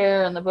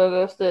wheelchair and the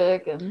pogo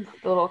stick and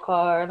the little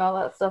car and all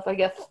that stuff. I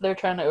guess they're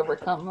trying to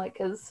overcome, like,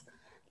 his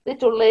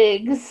little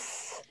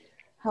legs.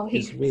 How he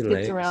His wee gets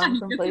legs. around He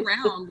from gets place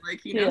around,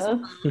 like, he knows how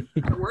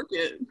to work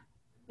it.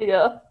 to...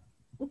 Yeah.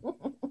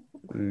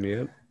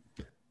 Yep.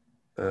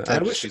 I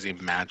That's wish.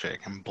 using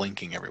magic and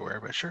blinking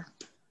everywhere, but sure.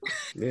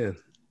 Yeah.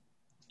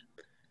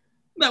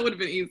 That would have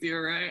been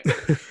easier, right?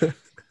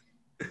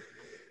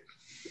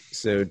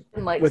 So,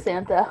 And, like, With-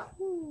 Santa.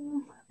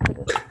 Put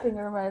a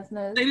finger in his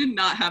nose. They did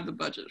not have the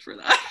budget for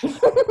that.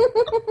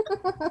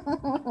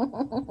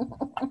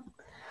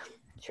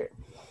 True.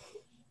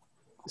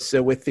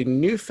 So with the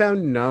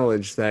newfound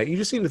knowledge that you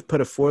just need to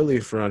put a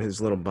 4-leafer on his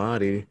little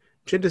body,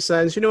 Jen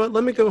decides, you know what,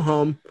 let me go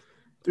home.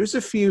 There's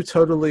a few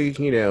totally,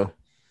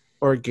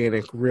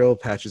 organic, real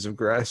patches of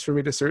grass for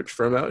me to search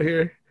from out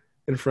here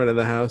in front of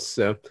the house.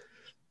 So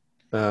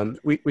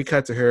we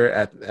cut to her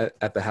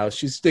at the house.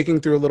 She's digging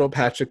through a little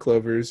patch of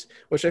clovers,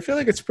 which I feel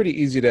like it's pretty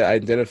easy to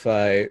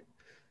identify.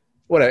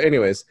 Whatever.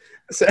 Anyways,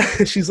 so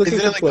she's looking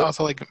Isn't for it like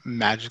also like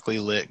magically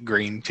lit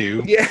green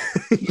too? Yeah,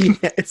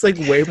 yeah, it's like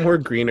way more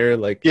greener.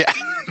 Like, Yeah.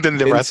 Then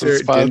the rest of the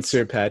spots.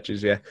 Dinser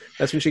patches, yeah.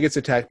 That's when she gets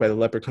attacked by the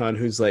leprechaun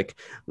who's like,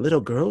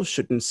 little girls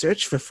shouldn't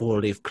search for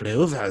four-leaf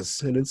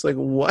clovers. And it's like,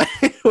 what?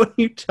 What are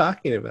you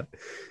talking about?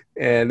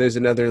 And there's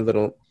another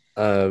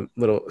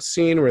little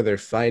scene where they're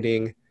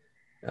fighting.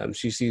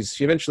 She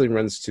eventually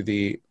runs to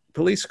the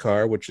police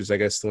car, which is, I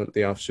guess,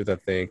 the officer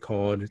that they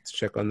called to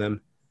check on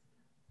them.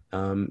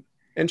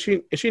 And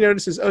she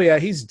notices, oh yeah,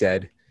 he's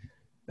dead.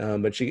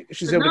 But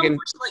she's able to get.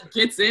 She like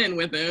gets in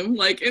with him,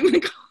 like in the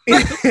car.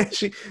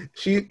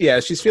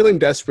 She's feeling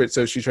desperate,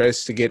 so she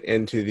tries to get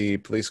into the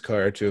police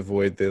car to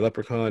avoid the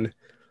leprechaun.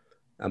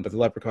 But the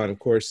leprechaun, of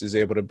course, is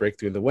able to break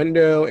through the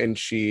window, and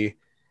she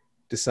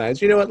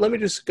decides, you know what? Let me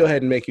just go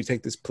ahead and make you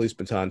take this police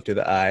baton to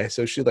the eye.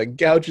 So she like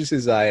gouges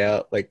his eye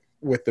out like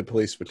with the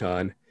police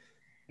baton.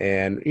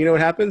 And you know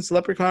what happens? The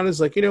leprechaun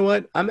is like, you know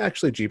what? I'm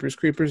actually Jeepers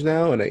Creepers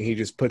now, and he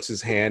just puts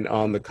his hand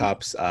on the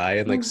cop's eye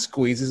and like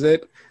squeezes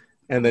it.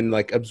 And then,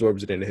 like,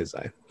 absorbs it into his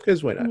eye.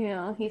 Because why not?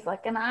 Yeah, he's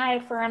like, an eye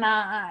for an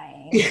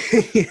eye.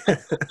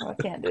 Oh, I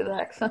can't do the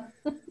accent.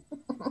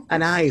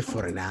 An eye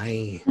for an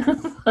eye.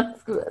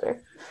 That's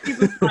better.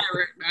 He's a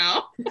pirate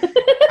now.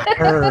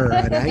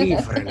 An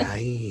eye for an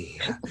eye.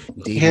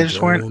 He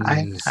just wore an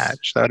eye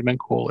patch. That would have been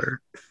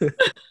cooler.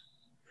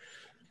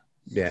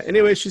 Yeah.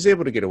 Anyway, she's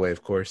able to get away,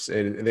 of course.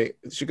 And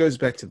she goes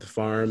back to the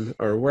farm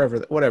or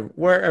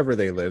wherever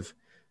they live.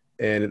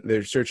 And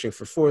they're searching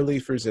for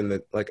four-leafers in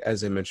the, like,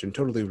 as I mentioned,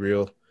 totally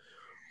real,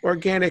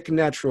 organic,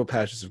 natural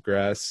patches of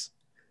grass.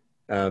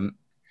 And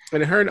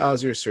her and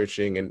Ozzy are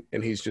searching,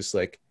 and he's just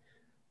like,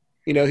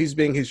 you know, he's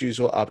being his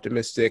usual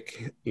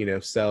optimistic, you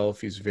know,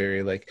 self. He's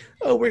very like,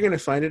 oh, we're going to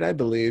find it, I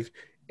believe.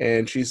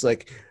 And she's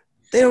like,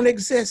 they don't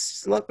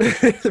exist.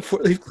 The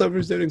four-leaf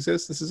clovers don't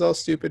exist. This is all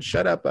stupid.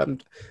 Shut up.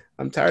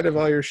 I'm tired of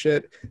all your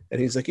shit. And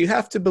he's like, you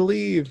have to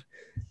believe.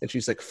 And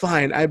she's like,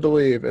 fine, I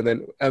believe. And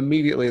then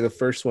immediately the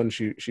first one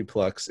she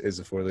plucks is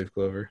a four-leaf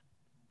clover.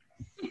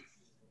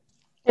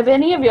 Have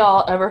any of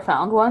y'all ever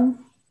found one?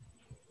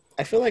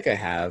 I feel like I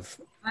have.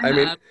 I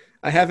mean,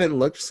 I haven't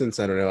looked since,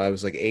 I don't know, I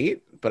was like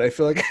 8, but I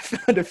feel like I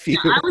found a few.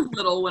 Yeah, I was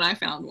little when I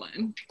found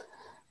one.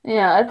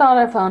 Yeah, I thought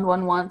I found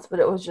one once, but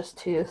it was just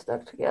 2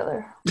 stuck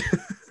together.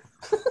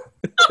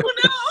 Oh,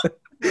 no!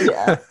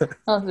 Yeah, that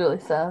was really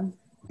sad.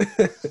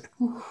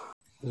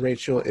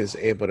 Rachel is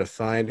able to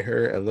find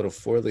her a little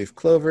four-leaf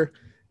clover.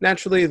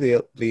 Naturally,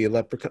 the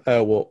leprechaun...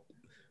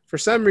 for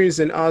some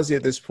reason, Ozzy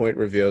at this point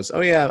reveals,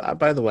 oh yeah,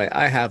 by the way,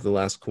 I have the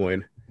last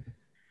coin.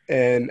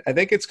 And I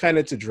think it's kind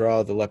of to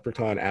draw the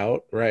leprechaun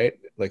out, right?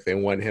 Like they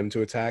want him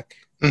to attack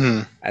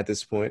at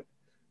this point.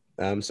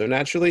 So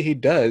naturally he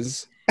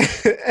does.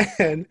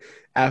 And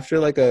after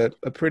like a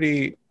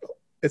pretty...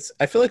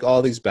 I feel like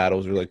all these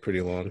battles are like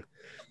pretty long.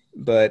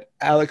 But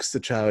Alex the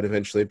child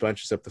eventually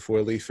bunches up the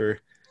four-leafer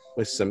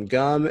with some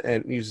gum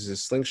and uses a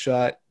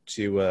slingshot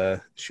to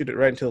shoot it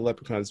right into the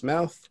leprechaun's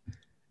mouth.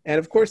 And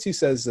of course he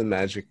says the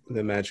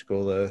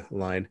magical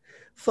line,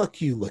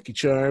 "Fuck you, Lucky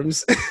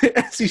Charms,"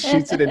 as he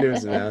shoots it into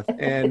his mouth.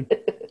 And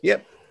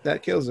yep,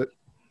 that kills it.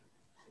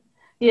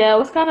 Yeah, it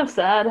was kind of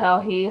sad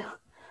how the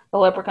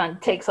leprechaun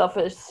takes off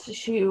his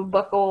shoe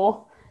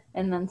buckle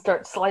and then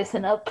starts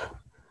slicing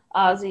up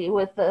Ozzy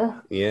with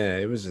the... Yeah,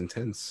 it was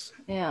intense.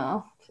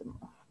 Yeah.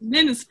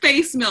 Then his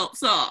face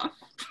melts off.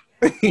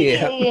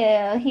 Yeah.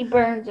 Yeah, he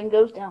burns and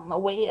goes down the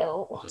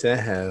well. To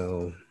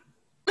hell.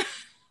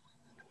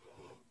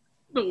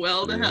 The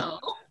well to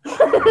hell.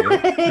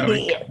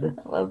 Yeah,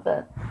 I love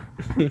that.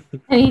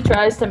 And he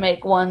tries to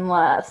make one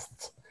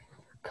last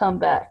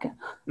comeback.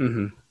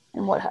 Mm-hmm.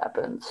 And what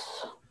happens?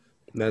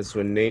 That's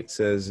when Nate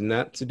says,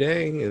 "Not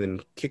today," and then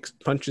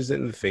punches it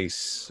in the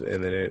face,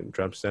 and then it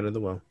drops down to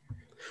the well.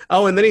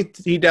 Oh, and then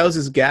he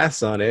douses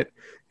gas on it,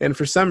 and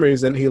for some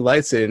reason he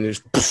lights it and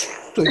it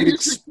just like it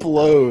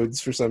explodes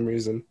for some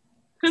reason.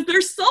 Because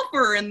there's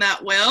sulfur in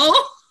that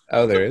well.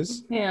 Oh, there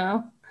is?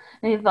 Yeah.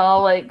 And he's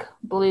all like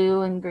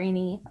blue and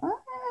greeny.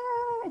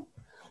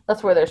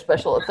 That's where their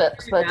special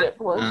effects budget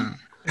was.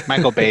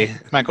 Michael Bay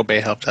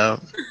helped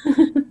out.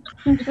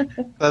 I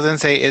was gonna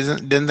say,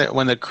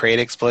 when the crate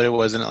exploded,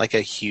 wasn't it like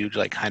a huge,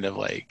 like kind of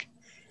like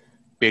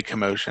big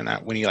commotion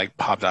when he like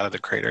popped out of the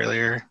crate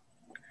earlier?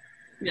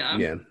 Yeah.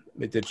 Yeah,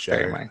 it did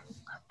shatter.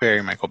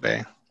 Very Michael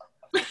Bay.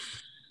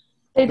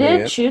 They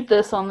did shoot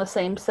this on the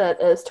same set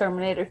as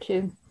Terminator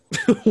 2.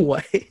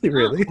 What?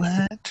 Really?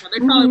 What?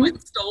 They probably went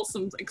and stole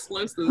some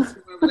explosives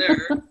from over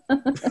there.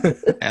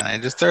 And I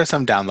just throw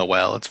some down the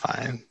well. It's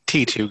fine.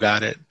 T2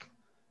 got it.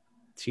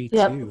 T2.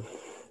 Yep.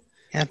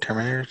 Yeah,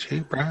 Terminator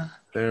 2, bro.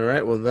 All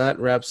right, well, that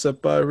wraps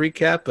up our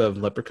recap of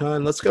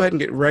Leprechaun. Let's go ahead and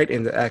get right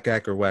into Ack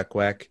Ack or Whack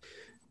Whack.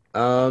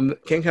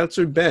 King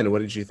Counselor Ben, what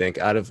did you think?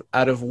 Out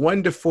of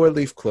 1 to 4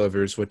 leaf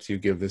clovers, what do you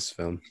give this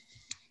film?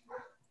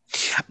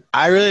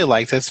 I really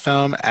like this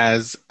film,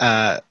 as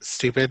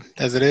stupid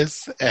as it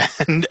is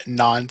and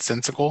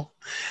nonsensical.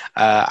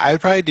 I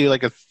would probably do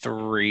like a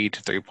 3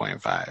 to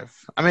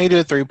 3.5. I may do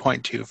a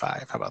 3.25.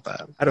 How about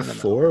that? Out of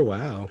 4?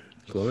 Wow.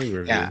 Glowing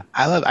review. Yeah,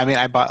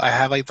 I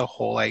have like the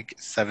whole like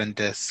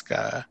 7-disc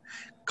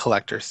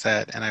collector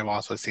set, and I've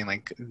also seen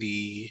like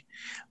the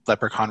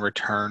Leprechaun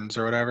Returns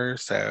or whatever.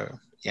 So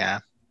Yeah.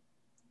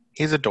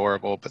 He's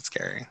adorable but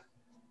scary.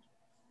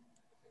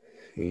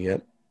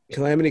 Yep.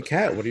 Calamity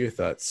Cat, what are your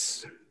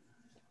thoughts?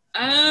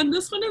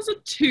 This one is a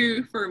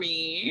 2 for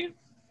me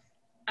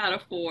out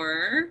of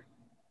 4.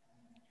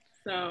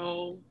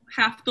 So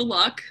half the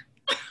luck.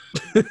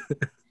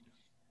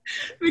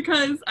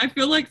 Because I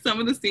feel like some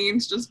of the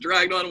scenes just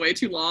dragged on way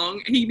too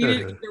long. He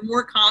needed either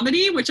more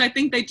comedy, which I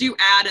think they do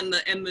add in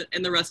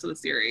the rest of the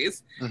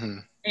series,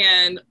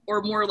 and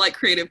or more like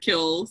creative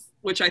kills,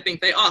 which I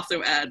think they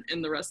also add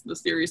in the rest of the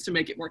series to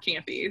make it more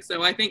campy.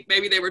 So I think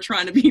maybe they were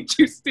trying to be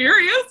too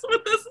serious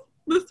with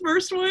this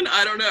first one.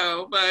 I don't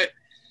know, but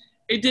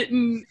it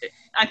didn't.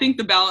 I think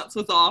the balance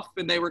was off,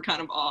 and they were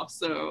kind of off.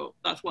 So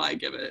that's why I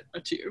give it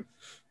a 2.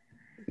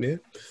 Yeah,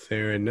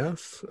 fair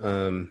enough.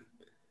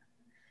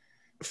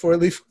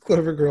 Four-leaf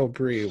clover girl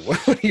Brie,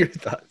 what are your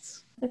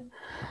thoughts?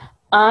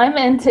 I'm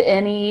into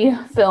any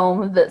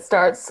film that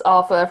starts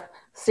off a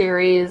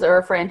series or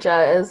a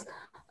franchise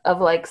of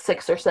like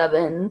 6 or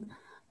 7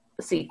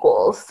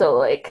 sequels. So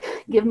like,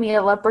 give me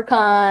a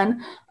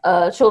Leprechaun,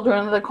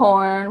 Children of the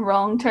Corn,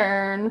 Wrong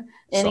Turn,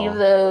 any of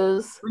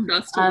those. From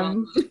Dust to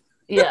Dawn.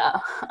 Yeah,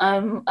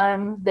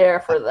 I'm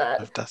there for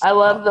that. I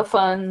love the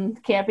fun,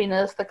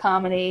 campiness, the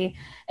comedy,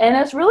 and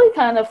it's really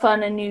kind of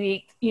fun and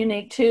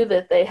unique too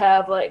that they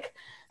have like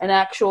an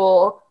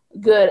actual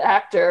good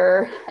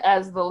actor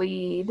as the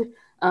lead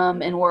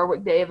in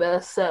Warwick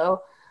Davis.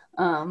 So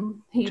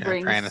he Jennifer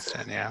brings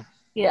Aniston,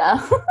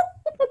 yeah.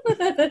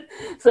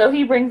 So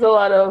he brings a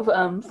lot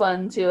of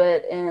fun to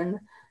it, and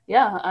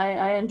yeah,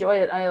 I enjoy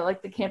it. I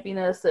like the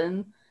campiness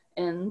and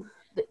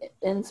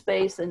in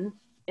space and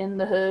in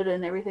the hood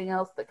and everything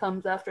else that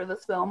comes after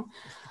this film.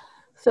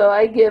 So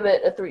I give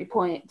it a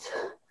 3.5.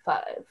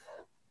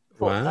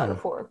 Out of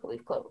 4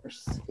 leaf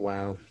clovers.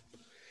 Wow.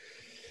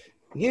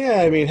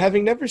 Yeah, I mean,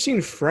 having never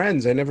seen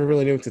Friends, I never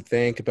really knew what to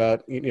think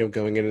about,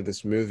 going into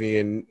this movie.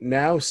 And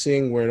now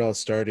seeing where it all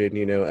started,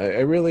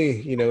 I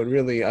really,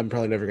 I'm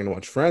probably never going to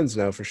watch Friends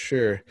now for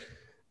sure.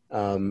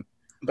 But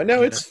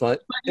no, it's fun.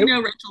 But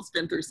Rachel's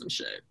been through some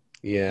shit.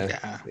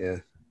 Yeah.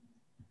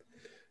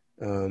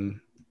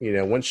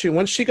 Once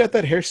she got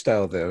that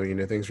hairstyle, though,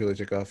 things really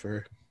took off for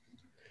her.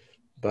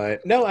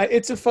 But no,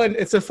 it's a fun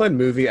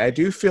movie. I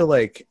do feel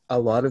like a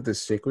lot of the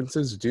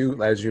sequences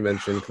do, as you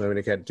mentioned,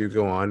 Calamity Cat, do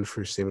go on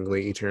for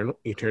seemingly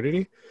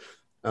eternity.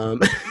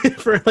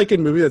 For like a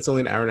movie that's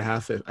only an hour and a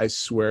half, I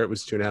swear it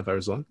was 2.5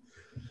 hours long.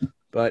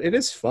 But it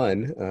is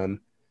fun.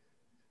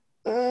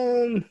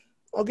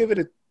 I'll give it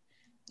a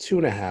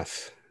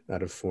 2.5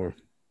 out of 4.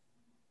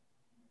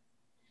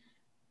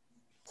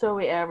 So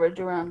we average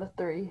around a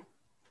 3.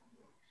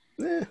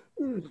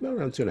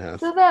 Around 2.5.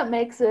 So that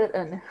makes it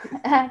an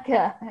ack.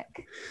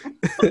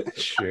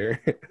 Sure.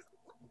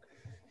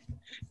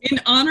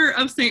 In honor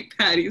of St.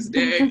 Patty's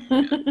Day.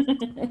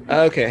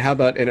 Okay, how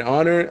about in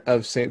honor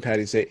of St.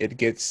 Patty's Day, it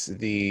gets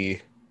the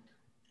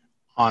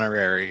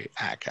honorary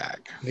ack.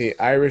 The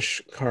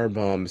Irish car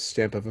bomb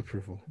stamp of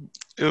approval.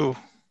 Ooh.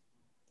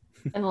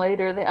 And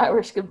later, the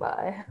Irish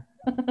goodbye.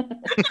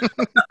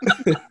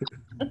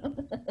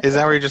 Is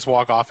that where you just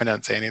walk off and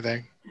don't say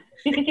anything?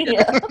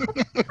 Yeah.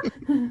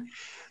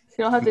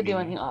 You don't have to do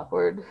any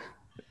awkward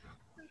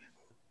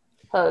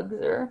hugs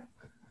or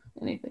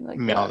anything like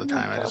that. Me all the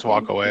time. I just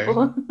walk away.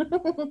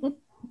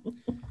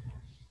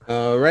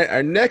 All right,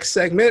 our next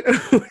segment. All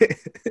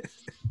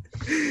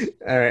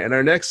right, in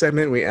our next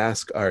segment, we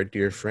ask our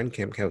dear friend,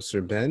 Camp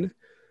Counselor Ben,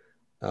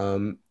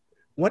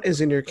 what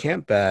is in your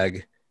camp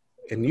bag?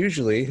 And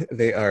usually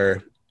they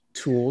are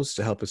tools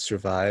to help us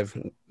survive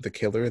the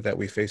killer that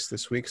we face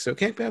this week. So,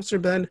 Camp Counselor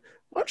Ben,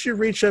 why don't you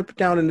reach up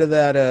down into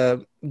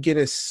that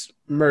Guinness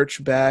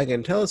merch bag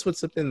and tell us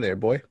what's up in there,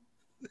 boy?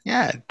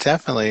 Yeah,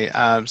 definitely.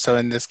 So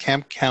in this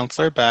Camp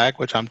Counselor bag,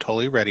 which I'm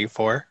totally ready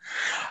for,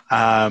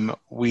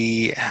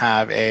 we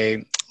have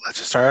let's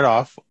just start it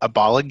off, a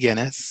bottle of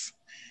Guinness.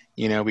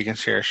 We can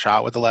share a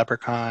shot with the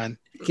leprechaun.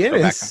 Guinness.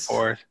 Go back and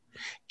forth.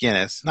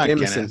 Guinness, not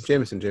Guinness.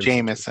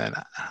 Jameson.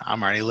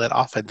 I'm already lit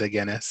off of the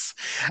Guinness.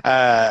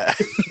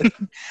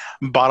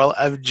 Bottle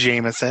of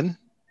Jameson.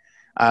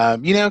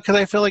 Because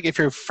I feel like if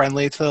you're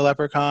friendly to the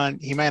leprechaun,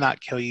 he might not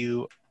kill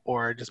you,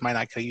 or just might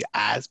not kill you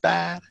as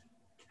bad.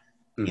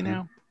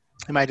 Mm-hmm.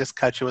 He might just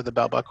cut you with a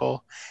belt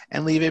buckle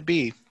and leave it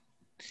be.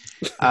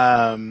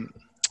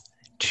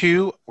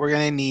 2, we're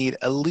going to need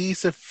at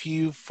least a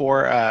few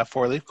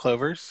four-leaf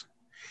clovers,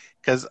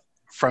 because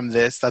from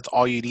this, that's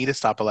all you need to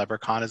stop a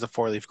leprechaun is a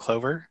 4-leaf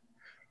clover.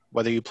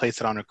 Whether you place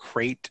it on a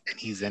crate and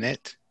he's in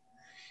it,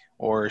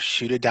 or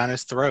shoot it down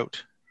his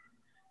throat,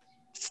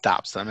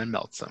 stops them and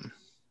melts them.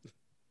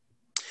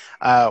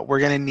 We're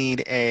going to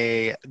need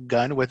a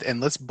gun with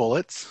endless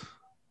bullets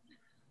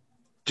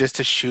just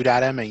to shoot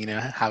at him and,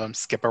 have him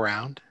skip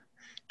around,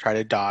 try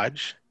to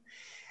dodge.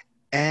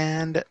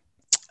 And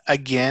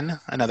again,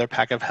 another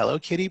pack of Hello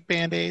Kitty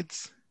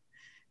Band-Aids,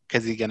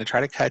 because he's going to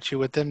try to cut you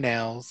with them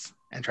nails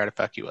and try to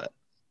fuck you up.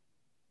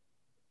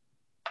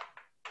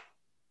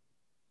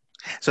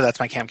 So that's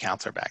my Camp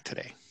Counselor bag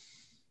today.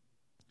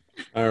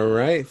 All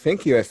right.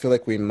 Thank you. I feel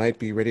like we might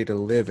be ready to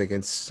live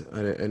against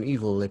an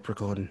evil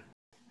leprechaun.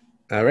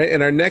 All right.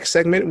 In our next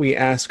segment, we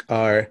ask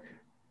our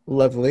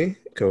lovely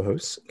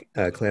co-host,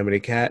 Calamity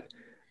Cat,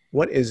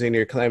 what is in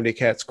your Calamity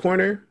Cat's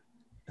corner?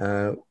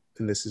 And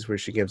this is where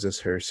she gives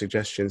us her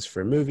suggestions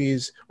for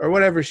movies or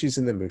whatever she's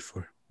in the mood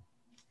for.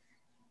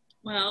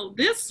 Well,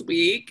 this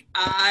week,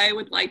 I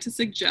would like to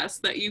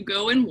suggest that you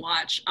go and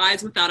watch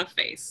Eyes Without a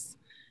Face,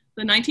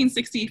 the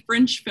 1960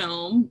 French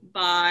film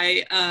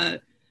by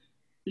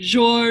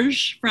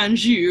Georges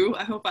Franju.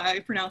 I hope I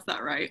pronounced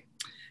that right.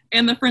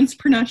 And the French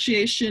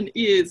pronunciation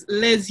is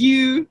Les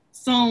Yeux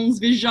Sans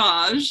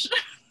Visage,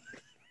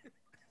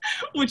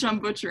 which I'm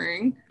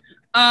butchering.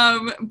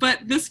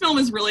 But this film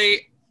is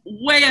really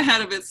way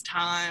ahead of its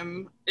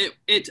time.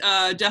 It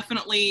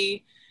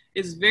definitely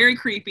is very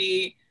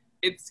creepy.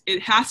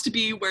 It has to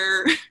be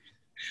where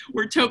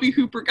Tobe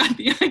Hooper got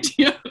the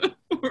idea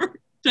for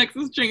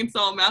Texas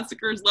Chainsaw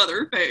Massacre's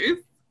Leatherface.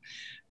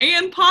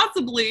 And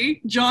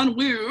possibly John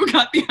Woo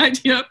got the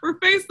idea for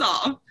Face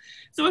Off.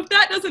 So if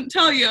that doesn't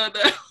tell you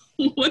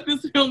what this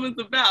film is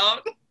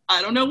about,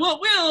 I don't know what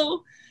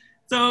will.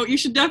 So you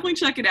should definitely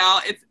check it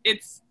out.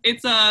 It's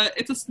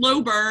a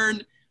slow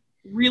burn,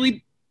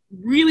 really,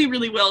 really,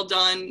 really well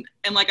done.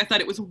 And like I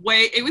said, it was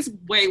way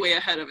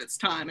ahead of its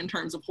time in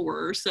terms of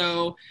horror.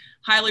 So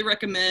highly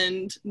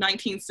recommend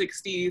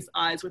 1960s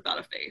Eyes Without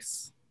a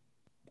Face.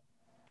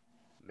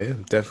 Yeah,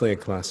 definitely a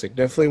classic.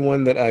 Definitely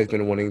one that I've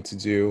been wanting to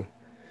do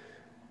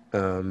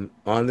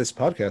on this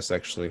podcast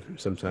actually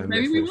sometime.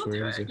 Maybe we will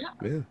do it.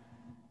 Yeah.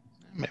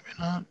 Maybe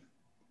not.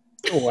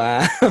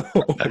 Wow.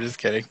 I'm just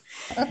kidding.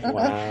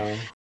 Wow.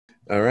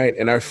 All right.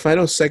 In our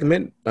final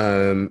segment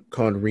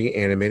called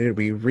Reanimated,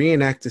 we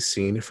reenact a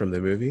scene from the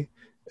movie.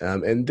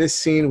 And this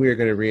scene, we are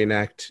going to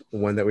reenact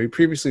one that we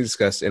previously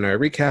discussed in our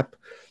recap,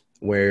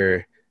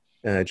 where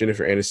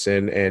Jennifer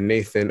Aniston and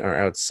Nathan are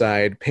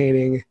outside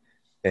painting,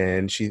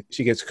 and she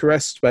gets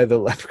caressed by the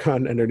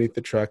leprechaun underneath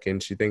the truck,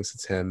 and she thinks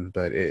it's him,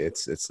 but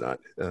it's not.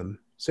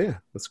 So yeah,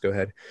 let's go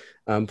ahead.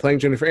 Playing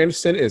Jennifer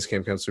Aniston is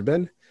Camp Counselor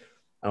Ben.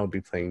 I'll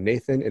be playing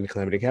Nathan, and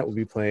Calamity Cat will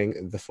be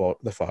playing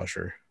the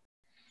Fosher.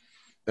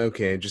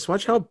 Okay, just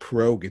watch how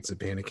Pro gets a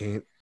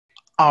panicate.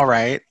 All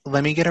right,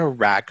 let me get a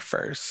rag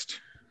first.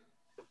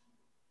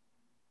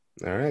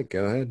 All right,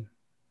 go ahead.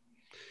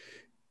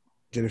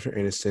 Jennifer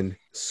Aniston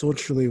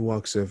soldierly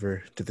walks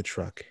over to the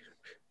truck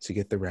to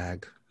get the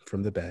rag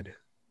from the bed.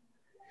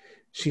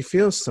 She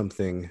feels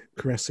something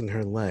caressing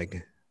her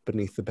leg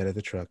beneath the bed of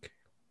the truck.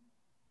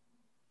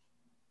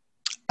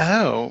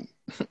 Oh,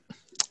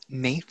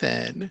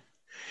 Nathan.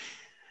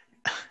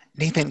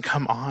 Nathan,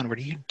 come on. What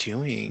are you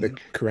doing? The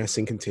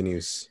caressing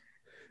continues.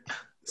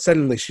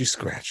 Suddenly, she's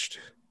scratched.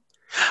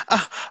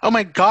 Oh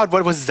my God,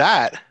 what was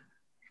that?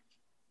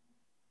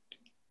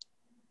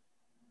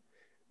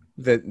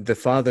 The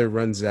father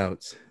runs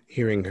out,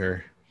 hearing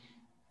her.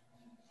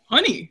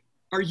 Honey,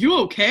 are you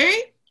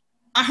okay?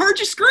 I heard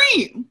you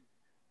scream.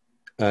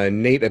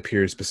 Nate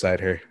appears beside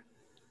her.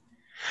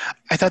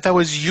 I thought that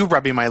was you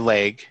rubbing my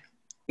leg.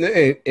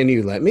 And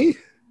you let me?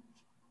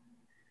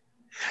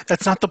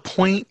 That's not the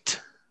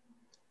point.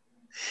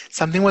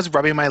 Something was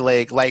rubbing my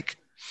leg, like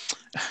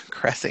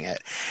caressing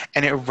it,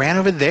 and it ran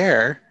over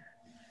there.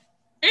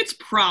 It's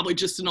probably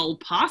just an old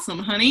possum,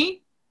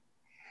 honey.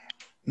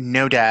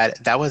 No, Dad,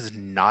 that was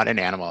not an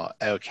animal,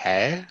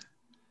 okay?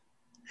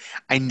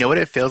 I know what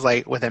it feels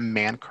like with a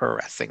man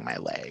caressing my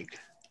leg.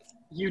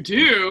 You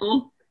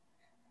do?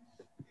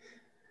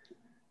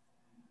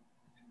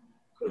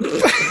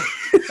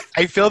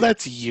 I feel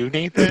that's you,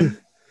 Nathan.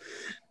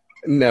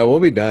 No, we'll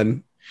be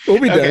done. We'll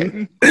be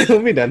done.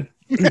 We'll be done.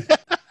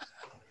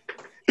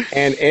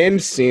 And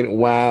end scene.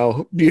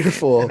 Wow.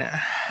 Beautiful.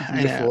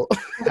 I know.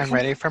 I'm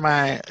ready for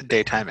my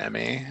daytime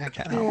Emmy. I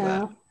can't help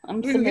it.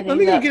 I'm Let submitting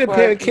me go that get a for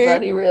pancake.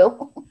 Buddy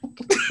Real.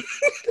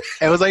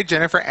 It was like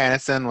Jennifer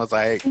Aniston was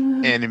like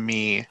in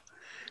me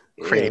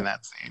creating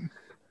that scene.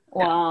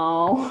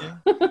 Wow.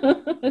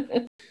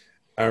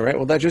 All right.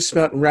 Well, that just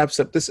about wraps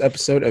up this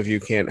episode of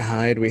You Can't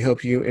Hide. We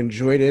hope you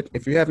enjoyed it.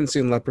 If you haven't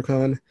seen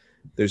Leprechaun,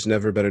 there's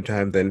never a better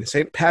time than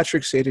St.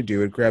 Patrick's Day to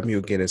do it. Grab you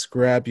a Guinness,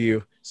 grab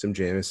you some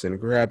Jameson,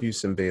 grab you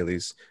some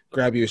Baileys,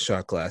 grab you a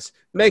shot glass,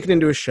 make it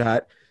into a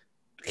shot,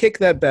 kick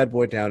that bad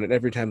boy down, and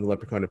every time the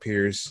Leprechaun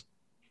appears,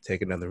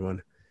 take another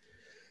one.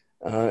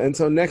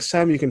 Until next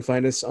time, you can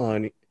find us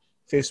on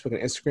Facebook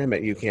and Instagram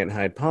at You Can't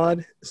Hide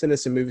Pod. Send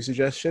us a movie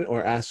suggestion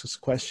or ask us a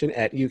question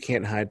at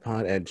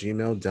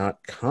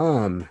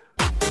youcan'thidepod@gmail.com.